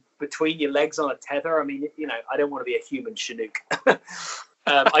hanging between your legs on a tether? I mean, you know, I don't want to be a human Chinook.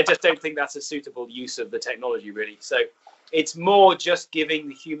 I just don't think that's a suitable use of the technology, really. So it's more just giving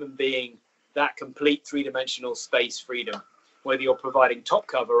the human being that complete three-dimensional space freedom, whether you're providing top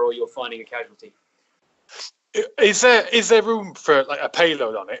cover or you're finding a casualty. Is there room for like a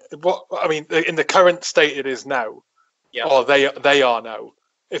payload on it? What I mean, in the current state it is now, Yeah. or they are now.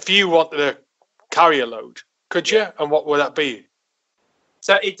 If you wanted to carry a load, could you? And what would that be?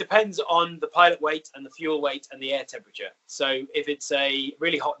 So it depends on the pilot weight and the fuel weight and the air temperature. So if it's a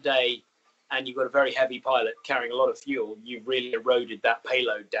really hot day and you've got a very heavy pilot carrying a lot of fuel, you've really eroded that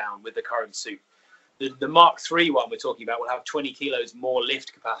payload down with the current suit. The Mark III one we're talking about will have 20 kilos more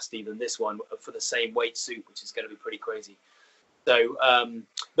lift capacity than this one for the same weight suit, which is going to be pretty crazy. So,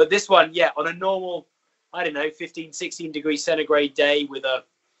 but this one, yeah, on a normal, I don't know, 15, 16 degrees centigrade day with a,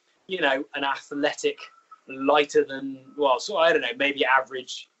 you know, an athletic, lighter than, well, so I don't know, maybe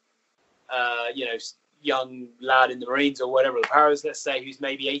average, you know, young lad in the Marines or whatever the Paras, let's say, who's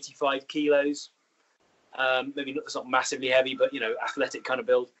maybe 85 kilos, maybe not, it's not massively heavy, but, you know, athletic kind of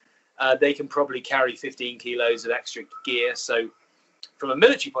build. They can probably carry 15 kilos of extra gear. So from a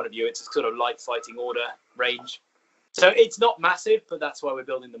military point of view, it's a sort of light fighting order range. So it's not massive, but that's why we're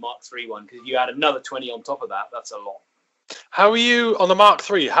building the Mark III one, because if you add another 20 on top of that, that's a lot. How are you on the Mark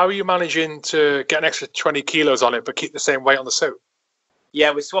III? How are you managing to get an extra 20 kilos on it, but keep the same weight on the suit?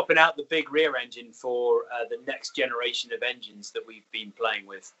 Yeah, we're swapping out the big rear engine for the next generation of engines that we've been playing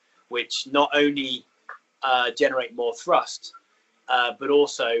with, which not only generate more thrust, but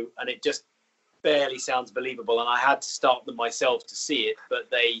also, and it just barely sounds believable, and I had to start them myself to see it, but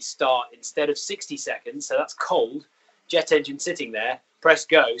they start, instead of 60 seconds, so that's cold, jet engine sitting there, press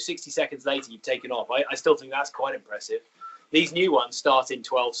go, 60 seconds later you've taken off. I still think that's quite impressive. These new ones start in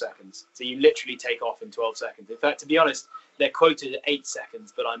 12 seconds, so you literally take off in 12 seconds. In fact, to be honest, they're quoted at 8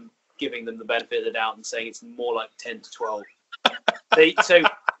 seconds, but I'm giving them the benefit of the doubt and saying it's more like 10 to 12. So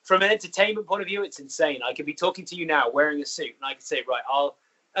from an entertainment point of view, it's insane. I could be talking to you now wearing a suit, and I could say, right,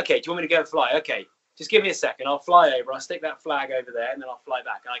 okay, do you want me to go and fly? Okay, just give me a second. I'll fly over. I'll stick that flag over there, and then I'll fly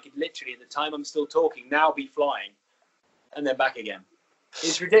back. And I could literally, at the time I'm still talking, now be flying, and then back again.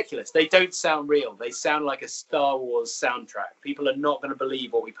 It's ridiculous. They don't sound real. They sound like a Star Wars soundtrack. People are not going to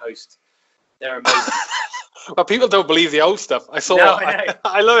believe what we post. They're amazing. Well, people don't believe the old stuff. I saw. No, I know.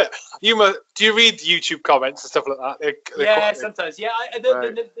 I love it. Do you read YouTube comments and stuff like that? Yeah, sometimes. Yeah,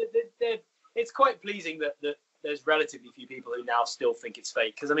 it's quite pleasing that there's relatively few people who now still think it's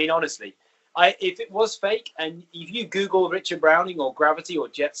fake. Because I mean, honestly, if it was fake, and if you Google Richard Browning or Gravity or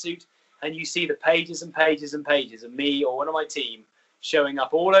Jetsuit, and you see the pages and pages and pages of me or one of my team showing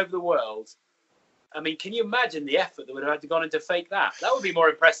up all over the world, I mean, can you imagine the effort that would have had to gone into fake that? That would be more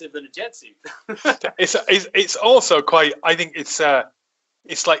impressive than a jet suit. It's also quite. I think it's a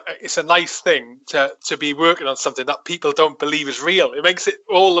nice thing to be working on something that people don't believe is real. It makes it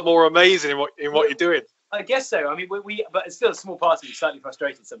all the more amazing in what you're doing. I guess so. I mean, but it's still a small part of me slightly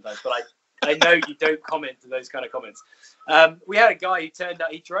frustrated sometimes. But I know you don't comment to those kind of comments. We had a guy who turned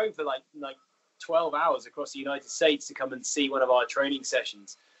out, he drove for like 12 hours across the United States to come and see one of our training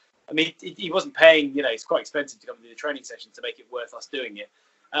sessions. I mean, he wasn't paying, you know, it's quite expensive to come and do the training session to make it worth us doing it.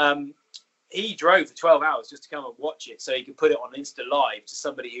 He drove for 12 hours just to come and watch it so he could put it on Insta Live to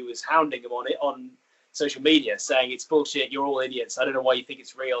somebody who was hounding him on it on social media, saying it's bullshit, you're all idiots, I don't know why you think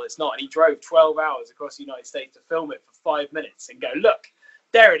it's real, it's not. And he drove 12 hours across the United States to film it for 5 minutes and go, look,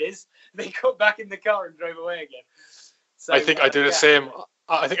 there it is. Then he got back in the car and drove away again. So, I think I do the same.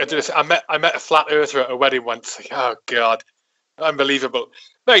 I think I do the same. I met a flat earther at a wedding once. Like, oh God. Unbelievable.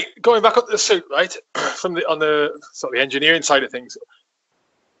 Right, going back up to the suit, right? On the sort of the engineering side of things.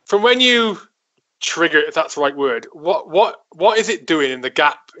 From when you trigger, if that's the right word, what is it doing in the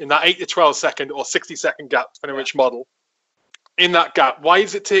gap, in that 8 to 12 second or 60-second gap, depending on which model? In that gap, why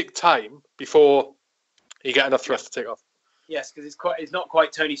does it take time before you get enough thrust to take off? Yes, because it's not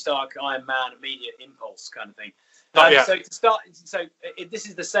quite Tony Stark, Iron Man, immediate impulse kind of thing. So to start, this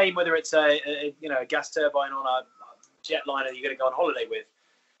is the same whether it's a gas turbine on a jetliner that you're going to go on holiday with.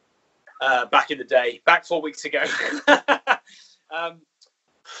 Back in the day, back 4 weeks ago.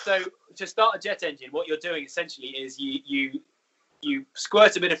 So to start a jet engine, what you're doing essentially is you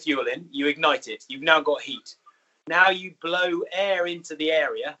squirt a bit of fuel in, you ignite it. You've now got heat. Now you blow air into the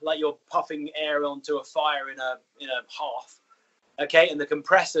area, like you're puffing air onto a fire in a hearth. Okay, and the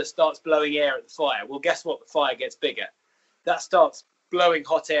compressor starts blowing air at the fire. Well, guess what? The fire gets bigger. That starts blowing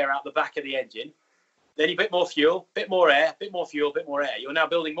hot air out the back of the engine. Then you bit more fuel, bit more air, bit more fuel, bit more air. You're now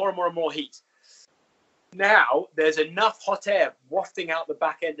building more and more and more heat. Now there's enough hot air wafting out the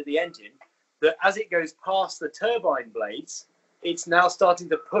back end of the engine that as it goes past the turbine blades, it's now starting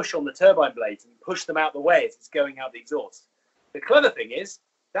to push on the turbine blades and push them out the way as it's going out the exhaust. The clever thing is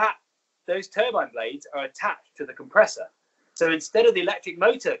that those turbine blades are attached to the compressor. So instead of the electric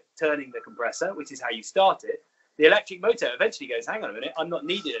motor turning the compressor, which is how you start it, the electric motor eventually goes, hang on a minute, I'm not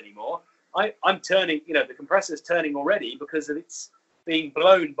needed anymore. I'm turning, the compressor's turning already because it's being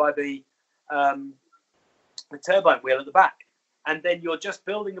blown by the turbine wheel at the back. And then you're just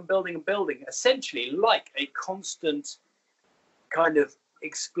building and building and building, essentially like a constant kind of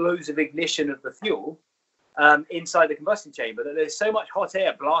explosive ignition of the fuel inside the combustion chamber, that there's so much hot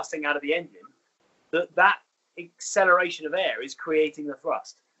air blasting out of the engine that acceleration of air is creating the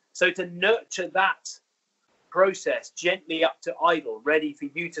thrust. So to nurture that process gently up to idle, ready for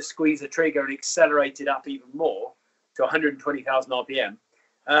you to squeeze the trigger and accelerate it up even more to 120,000 RPM,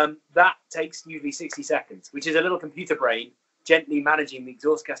 that takes usually 60 seconds, which is a little computer brain gently managing the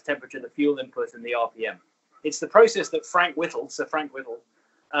exhaust gas temperature, the fuel input, and the RPM. It's the process that Sir Frank Whittle,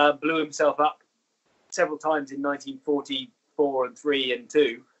 blew himself up several times in 1944 and 3 and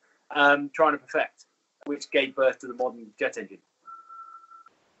 2, trying to perfect, which gave birth to the modern jet engine.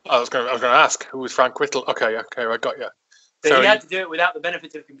 I was going to ask, who was Frank Whittle? Okay, I got you. So he had to do it without the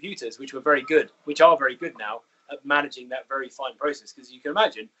benefit of computers, which are very good now at managing that very fine process. Because you can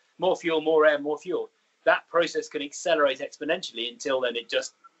imagine, more fuel, more air, more fuel. That process can accelerate exponentially until then it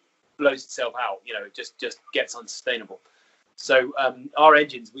just blows itself out. It just gets unsustainable. So our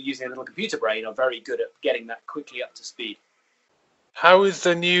engines, we're using a little computer brain, are very good at getting that quickly up to speed. How is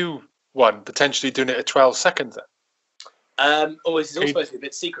the new one potentially doing it at 12 seconds then? This is all supposed to be a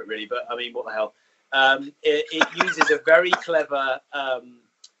bit secret, really, but I mean, what the hell? It uses a very clever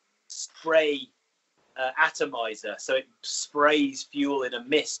spray atomizer. So it sprays fuel in a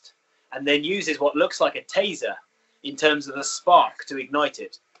mist and then uses what looks like a taser in terms of the spark to ignite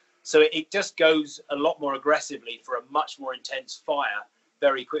it. So it just goes a lot more aggressively for a much more intense fire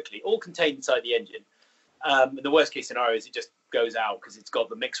very quickly, all contained inside the engine. The worst case scenario is it just goes out because it's got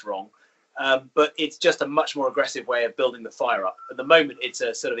the mix wrong. But it's just a much more aggressive way of building the fire up. At the moment, it's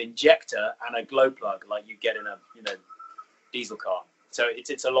a sort of injector and a glow plug like you get in a diesel car. So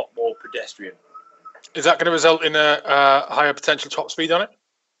it's a lot more pedestrian. Is that going to result in a higher potential top speed on it?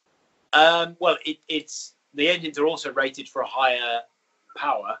 Well, it's the engines are also rated for a higher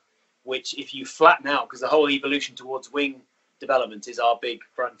power, which if you flatten out, because the whole evolution towards wing development is our big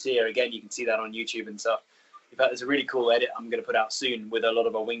frontier. Again, you can see that on YouTube and stuff. In fact, there's a really cool edit I'm going to put out soon with a lot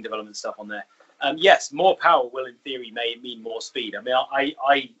of our wing development stuff on there. Yes, more power will, in theory, mean more speed. I mean,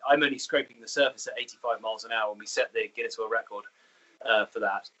 I'm only scraping the surface at 85 miles an hour when we set the Guinness World Record for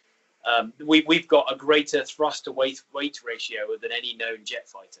that. We've got a greater thrust to weight ratio than any known jet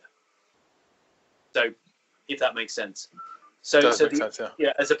fighter. So, if that makes sense. So sense,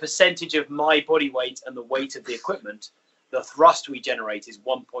 yeah. As a percentage of my body weight and the weight of the equipment, the thrust we generate is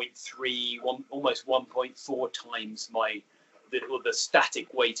 1.3, almost 1.4 times the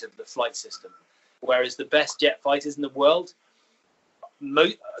static weight of the flight system. Whereas the best jet fighters in the world,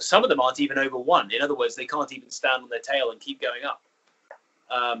 some of them aren't even over 1. In other words, they can't even stand on their tail and keep going up.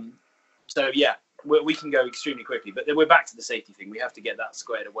 So yeah, we can go extremely quickly. But then we're back to the safety thing. We have to get that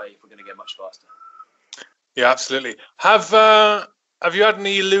squared away if we're going to go much faster. Yeah, absolutely. Have you had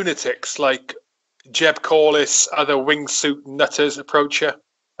any lunatics like Jeb Corliss, other wingsuit nutters approach you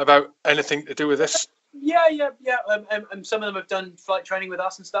about anything to do with this? Yeah. And some of them have done flight training with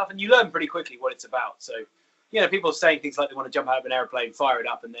us and stuff, and you learn pretty quickly what it's about. So, people are saying things like they want to jump out of an airplane, fire it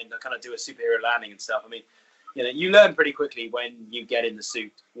up, and then kind of do a superhero landing and stuff. I mean, you learn pretty quickly when you get in the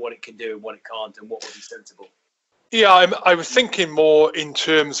suit what it can do and what it can't, and what will be sensible. Yeah, I was thinking more in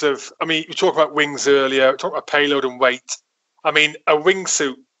terms of, I mean, you talked about wings earlier, talked about payload and weight. I mean, a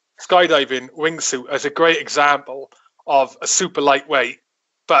wingsuit, skydiving wingsuit, as a great example of a super lightweight,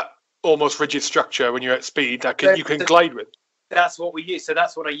 but almost rigid structure when you're at speed that you can glide with. That's what we use. So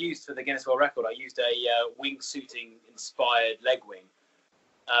that's what I used for the Guinness World Record. I used a wingsuiting inspired leg wing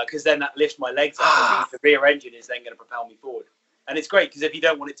because then that lifts my legs up. The rear engine is then going to propel me forward. And it's great because if you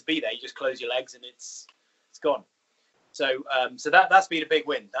don't want it to be there, you just close your legs and it's gone. So that's been a big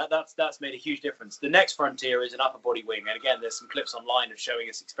win. That's made a huge difference. The next frontier is an upper body wing, and again, there's some clips online of showing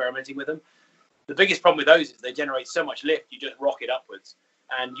us experimenting with them. The biggest problem with those is they generate so much lift, you just rocket upwards,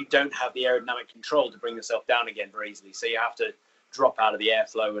 and you don't have the aerodynamic control to bring yourself down again very easily. So you have to drop out of the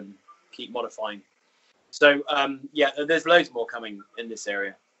airflow and keep modifying. So yeah, there's loads more coming in this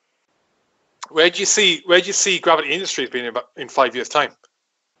area. Where do you see Gravity Industries being in 5 years' time?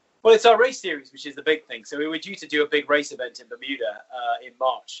 Well, it's our race series, which is the big thing. So we were due to do a big race event in Bermuda in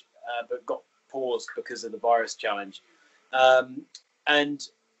March, but got paused because of the virus challenge. And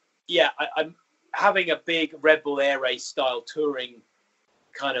yeah, I'm having a big Red Bull Air Race style touring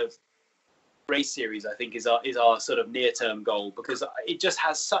kind of race series. I think is our sort of near-term goal, because it just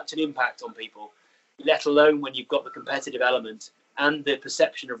has such an impact on people, let alone when you've got the competitive element and the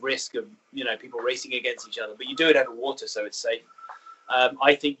perception of risk of, you know, people racing against each other. But you do it over water, so it's safe.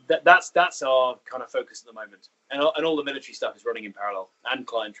 I think that's our kind of focus at the moment, and all the military stuff is running in parallel, and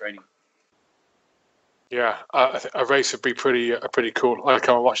client training. Yeah, I think a race would be pretty cool. I'll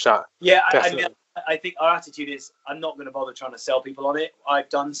come and watch that. Yeah, I think our attitude is I'm not going to bother trying to sell people on it. I've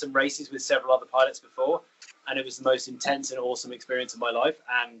done some races with several other pilots before, and it was the most intense and awesome experience of my life.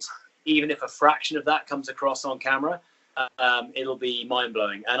 And even if a fraction of that comes across on camera, it'll be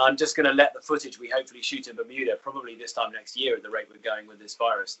mind-blowing. And I'm just going to let the footage we hopefully shoot in Bermuda, probably this time next year at the rate we're going with this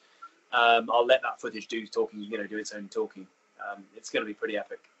virus, I'll let that footage do its own talking. It's going to be pretty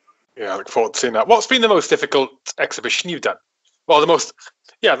epic. Yeah, I look forward to seeing that. What's been the most difficult exhibition you've done? Well, the most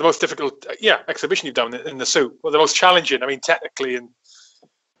difficult exhibition you've done in the suit. Well, the most challenging, I mean, technically. And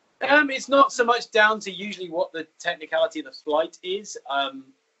it's not so much down to usually what the technicality of the flight is.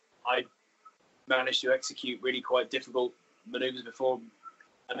 I managed to execute really quite difficult maneuvers before.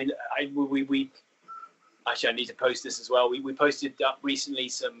 I mean, we actually, I need to post this as well. We posted up recently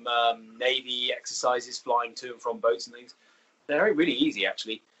some Navy exercises flying to and from boats and things. They're really easy,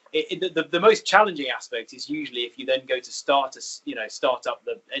 actually. The most challenging aspect is usually if you then go to start up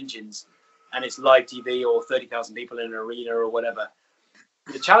the engines, and it's live TV or 30,000 people in an arena or whatever.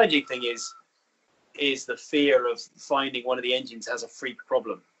 The challenging thing is the fear of finding one of the engines has a freak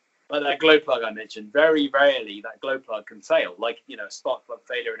problem. Like that glow plug I mentioned, very rarely that glow plug can fail, like, you know, a spark plug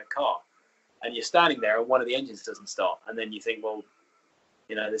failure in a car. And you're standing there and one of the engines doesn't start. And then you think, well,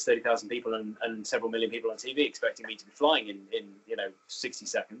 you know, there's 30,000 people and several million people on TV expecting me to be flying in 60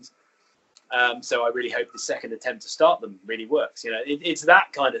 seconds. So I really hope the second attempt to start them really works. You know, it's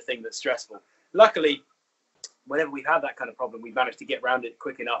that kind of thing that's stressful. Luckily, whenever we've had that kind of problem, we've managed to get around it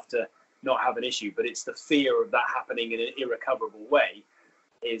quick enough to not have an issue. But it's the fear of that happening in an irrecoverable way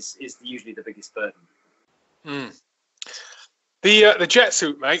is usually the biggest burden. The jet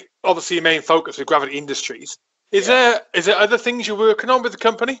suit, mate, obviously your main focus with Gravity Industries. Is there other things you're working on with the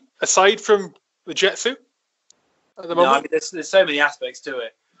company aside from the jet suit at the moment? No, I mean, there's so many aspects to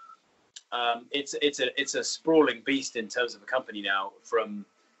it. It's a sprawling beast in terms of a company now, from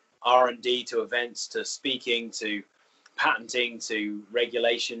R&D to events to speaking to patenting to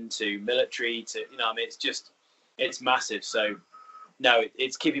regulation to military to, you know, I mean, it's massive. So no,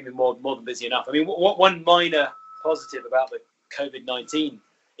 it's keeping me more than busy enough. I mean, one minor positive about the COVID-19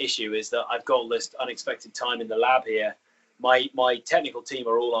 issue is that I've got all this unexpected time in the lab here. My technical team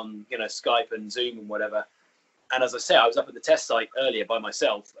are all on, you know, Skype and Zoom and whatever. And as I say, I was up at the test site earlier by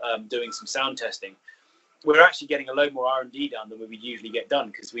myself doing some sound testing. We're actually getting a load more R&D done than we would usually get done,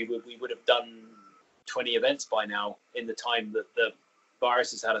 because we would have done 20 events by now in the time that the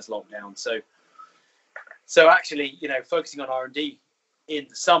virus has had us locked down. So actually, you know, focusing on R&D in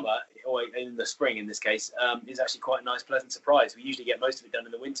the summer, or in the spring in this case, is actually quite a nice, pleasant surprise. We usually get most of it done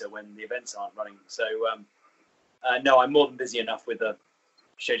in the winter when the events aren't running. So no, I'm more than busy enough with the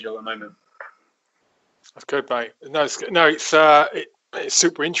schedule at the moment. That's good, mate. It's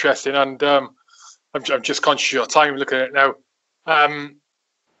super interesting, and I'm just conscious of your time looking at it now.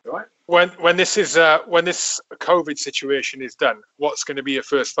 Right. When this COVID situation is done, what's going to be your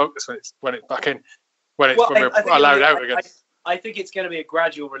first focus when it's back in, when we're allowed out again? I think it's going to be a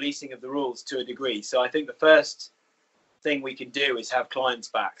gradual releasing of the rules to a degree. So I think the first thing we can do is have clients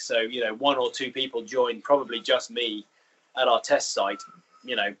back. So, you know, 1 or 2 people join, probably just me, at our test site.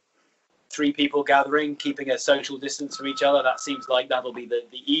 You know, 3 people gathering, keeping a social distance from each other. That seems like that'll be the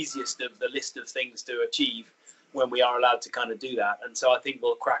easiest of the list of things to achieve when we are allowed to kind of do that. And so I think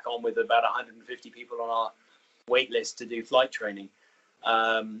we'll crack on with about 150 people on our wait list to do flight training.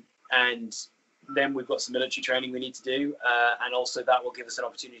 And then we've got some military training we need to do. And also that will give us an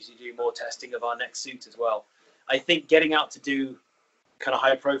opportunity to do more testing of our next suit as well. I think getting out to do kind of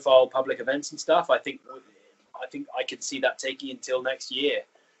high profile public events and stuff, I think I can see that taking until next year.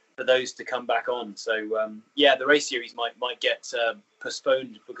 for those to come back on. So yeah, the race series might get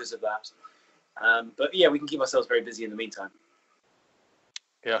postponed because of that. But yeah, we can keep ourselves very busy in the meantime.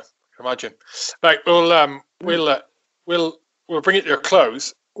 Yeah, I can imagine. Right, we'll bring it to a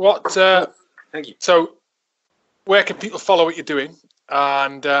close. Thank you. So, where can people follow what you're doing,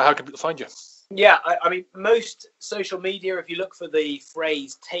 and how can people find you? Yeah, I mean, most social media, if you look for the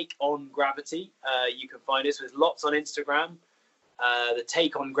phrase "take on gravity," you can find us. There's lots on Instagram. The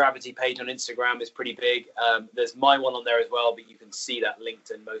Take on Gravity page on Instagram is pretty big. There's my one on there as well, but you can see that linked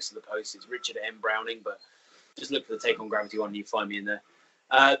in most of the posts. It's Richard M. Browning, but just look for the Take on Gravity one and you find me in there.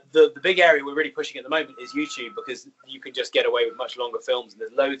 The big area we're really pushing at the moment is YouTube, because you can just get away with much longer films, and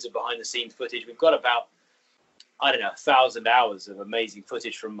there's loads of behind the scenes footage. We've got about, I don't know, 1,000 hours of amazing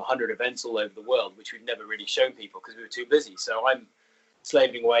footage from 100 events all over the world, which we've never really shown people because we were too busy. So I'm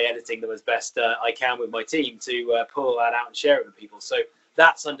slaving away editing them as best I can with my team to pull that out and share it with people. So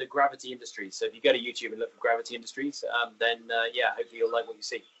that's under Gravity Industries. So if you go to YouTube and look for Gravity Industries, then yeah, hopefully you'll like what you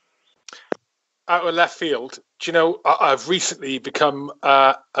see. Out of left field, do you know, I've recently become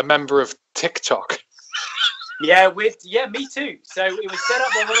a member of TikTok. Yeah, me too. So it was set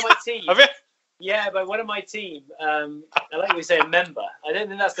up by one of my team. Have you? Yeah, by one of my team. I like we say a member. I don't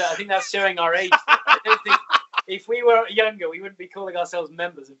think that's that. I think that's showing our age. I don't think if we were younger, we wouldn't be calling ourselves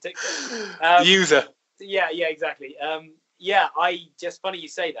members of TikTok. User. Yeah, exactly. Yeah, funny you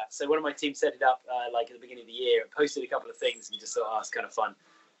say that. So one of my team set it up like at the beginning of the year, posted a couple of things and just thought, oh, it's kind of fun.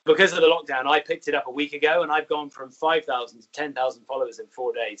 Because of the lockdown, I picked it up a week ago and I've gone from 5,000 to 10,000 followers in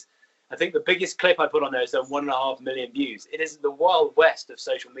 4 days. I think the biggest clip I put on there is done 1.5 million views. It is the wild west of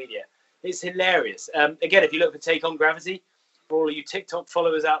social media. It's hilarious. Again, if you look for Take on Gravity, for all of you TikTok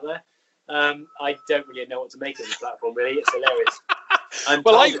followers out there, I don't really know what to make of the platform, really. It's hilarious.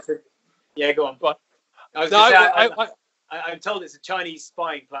 Yeah, go on. What? I'm told it's a Chinese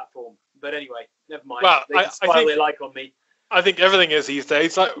spying platform. But anyway, never mind. Well, they can spy they like on me. I think everything is these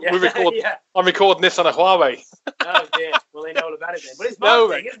days. Like Yeah. I'm recording this on a Huawei. Oh dear. Well, they know all about it then. But it's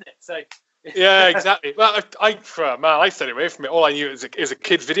marketing, isn't it? So. Yeah, exactly. Well, I stayed away from it. All I knew is a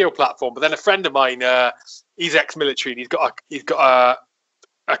kids video platform. But then a friend of mine, he's ex-military, and he's got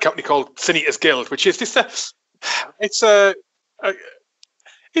a company called Sin Eaters Guild, which is just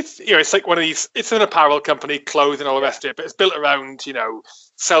it's like one of these. It's an apparel company, clothing, all the rest of it. But it's built around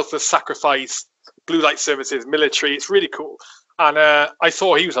selfless sacrifice, blue light services, military. It's really cool. And I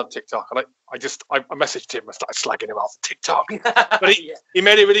saw he was on TikTok, and I messaged him and started slagging him off TikTok. But he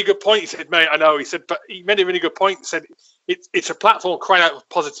made a really good point. He said, mate, I know. He said, but he made a really good point. He said, it's a platform crying out for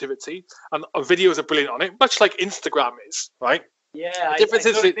positivity, and videos are brilliant on it, much like Instagram is, right? Yeah, I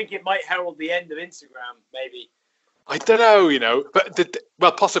think it might herald the end of Instagram, maybe. I don't know,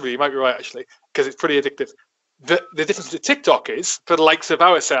 but possibly you might be right, actually, because it's pretty addictive. The difference with TikTok is, for the likes of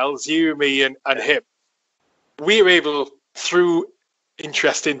ourselves, you, me, and him, we're able, through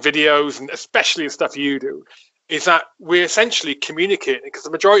interest in videos, and especially the stuff you do, is that we're essentially communicating, because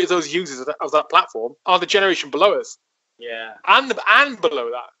the majority of those users of that platform are the generation below us. Yeah. And below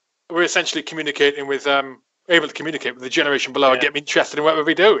that, we're essentially communicating with able to communicate with the generation below and get them interested in whatever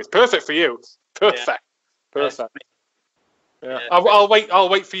we do. It's perfect for you. Perfect. Yeah. Perfect. Yeah. I'll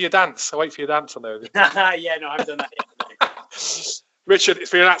wait for your dance. I'll wait for your dance on there. Yeah, no, I haven't done that yet. Richard,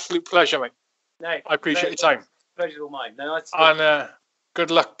 it's been an absolute pleasure, mate. No, I appreciate your time. Pleasure's all mine. No, and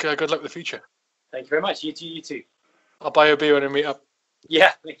good luck with the future. Thank you very much. You too. I'll buy you a beer when we meet up.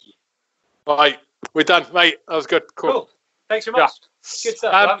 Yeah, thank you. All right, we're done, mate. That was good. Cool. Thanks very much. Yeah. Good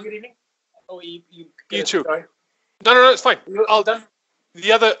stuff. Have a good evening. Oh, you too. Sorry. No, it's fine. I'll done.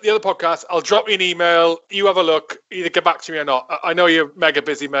 The other podcast, I'll drop you an email. You have a look. Either get back to me or not. I know you're mega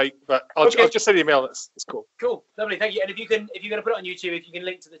busy, mate, but I'll just send an email. It's cool. Cool, lovely, thank you. And if you're going to put it on YouTube, if you can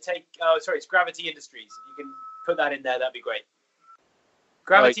link to it's Gravity Industries. If you can put that in there, that'd be great.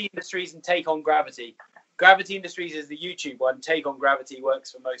 Gravity Industries and Take on Gravity. Gravity Industries is the YouTube one. Take on Gravity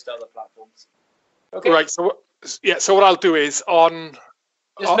works for most other platforms. Okay. Right. So what I'll do is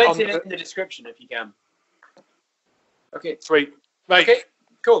just mention it in the description if you can. Okay. Sweet. Mate. Okay.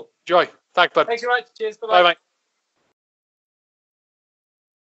 Cool. Joy. Thanks, bud. Thanks very much. Cheers. Bye-bye. Bye, mate.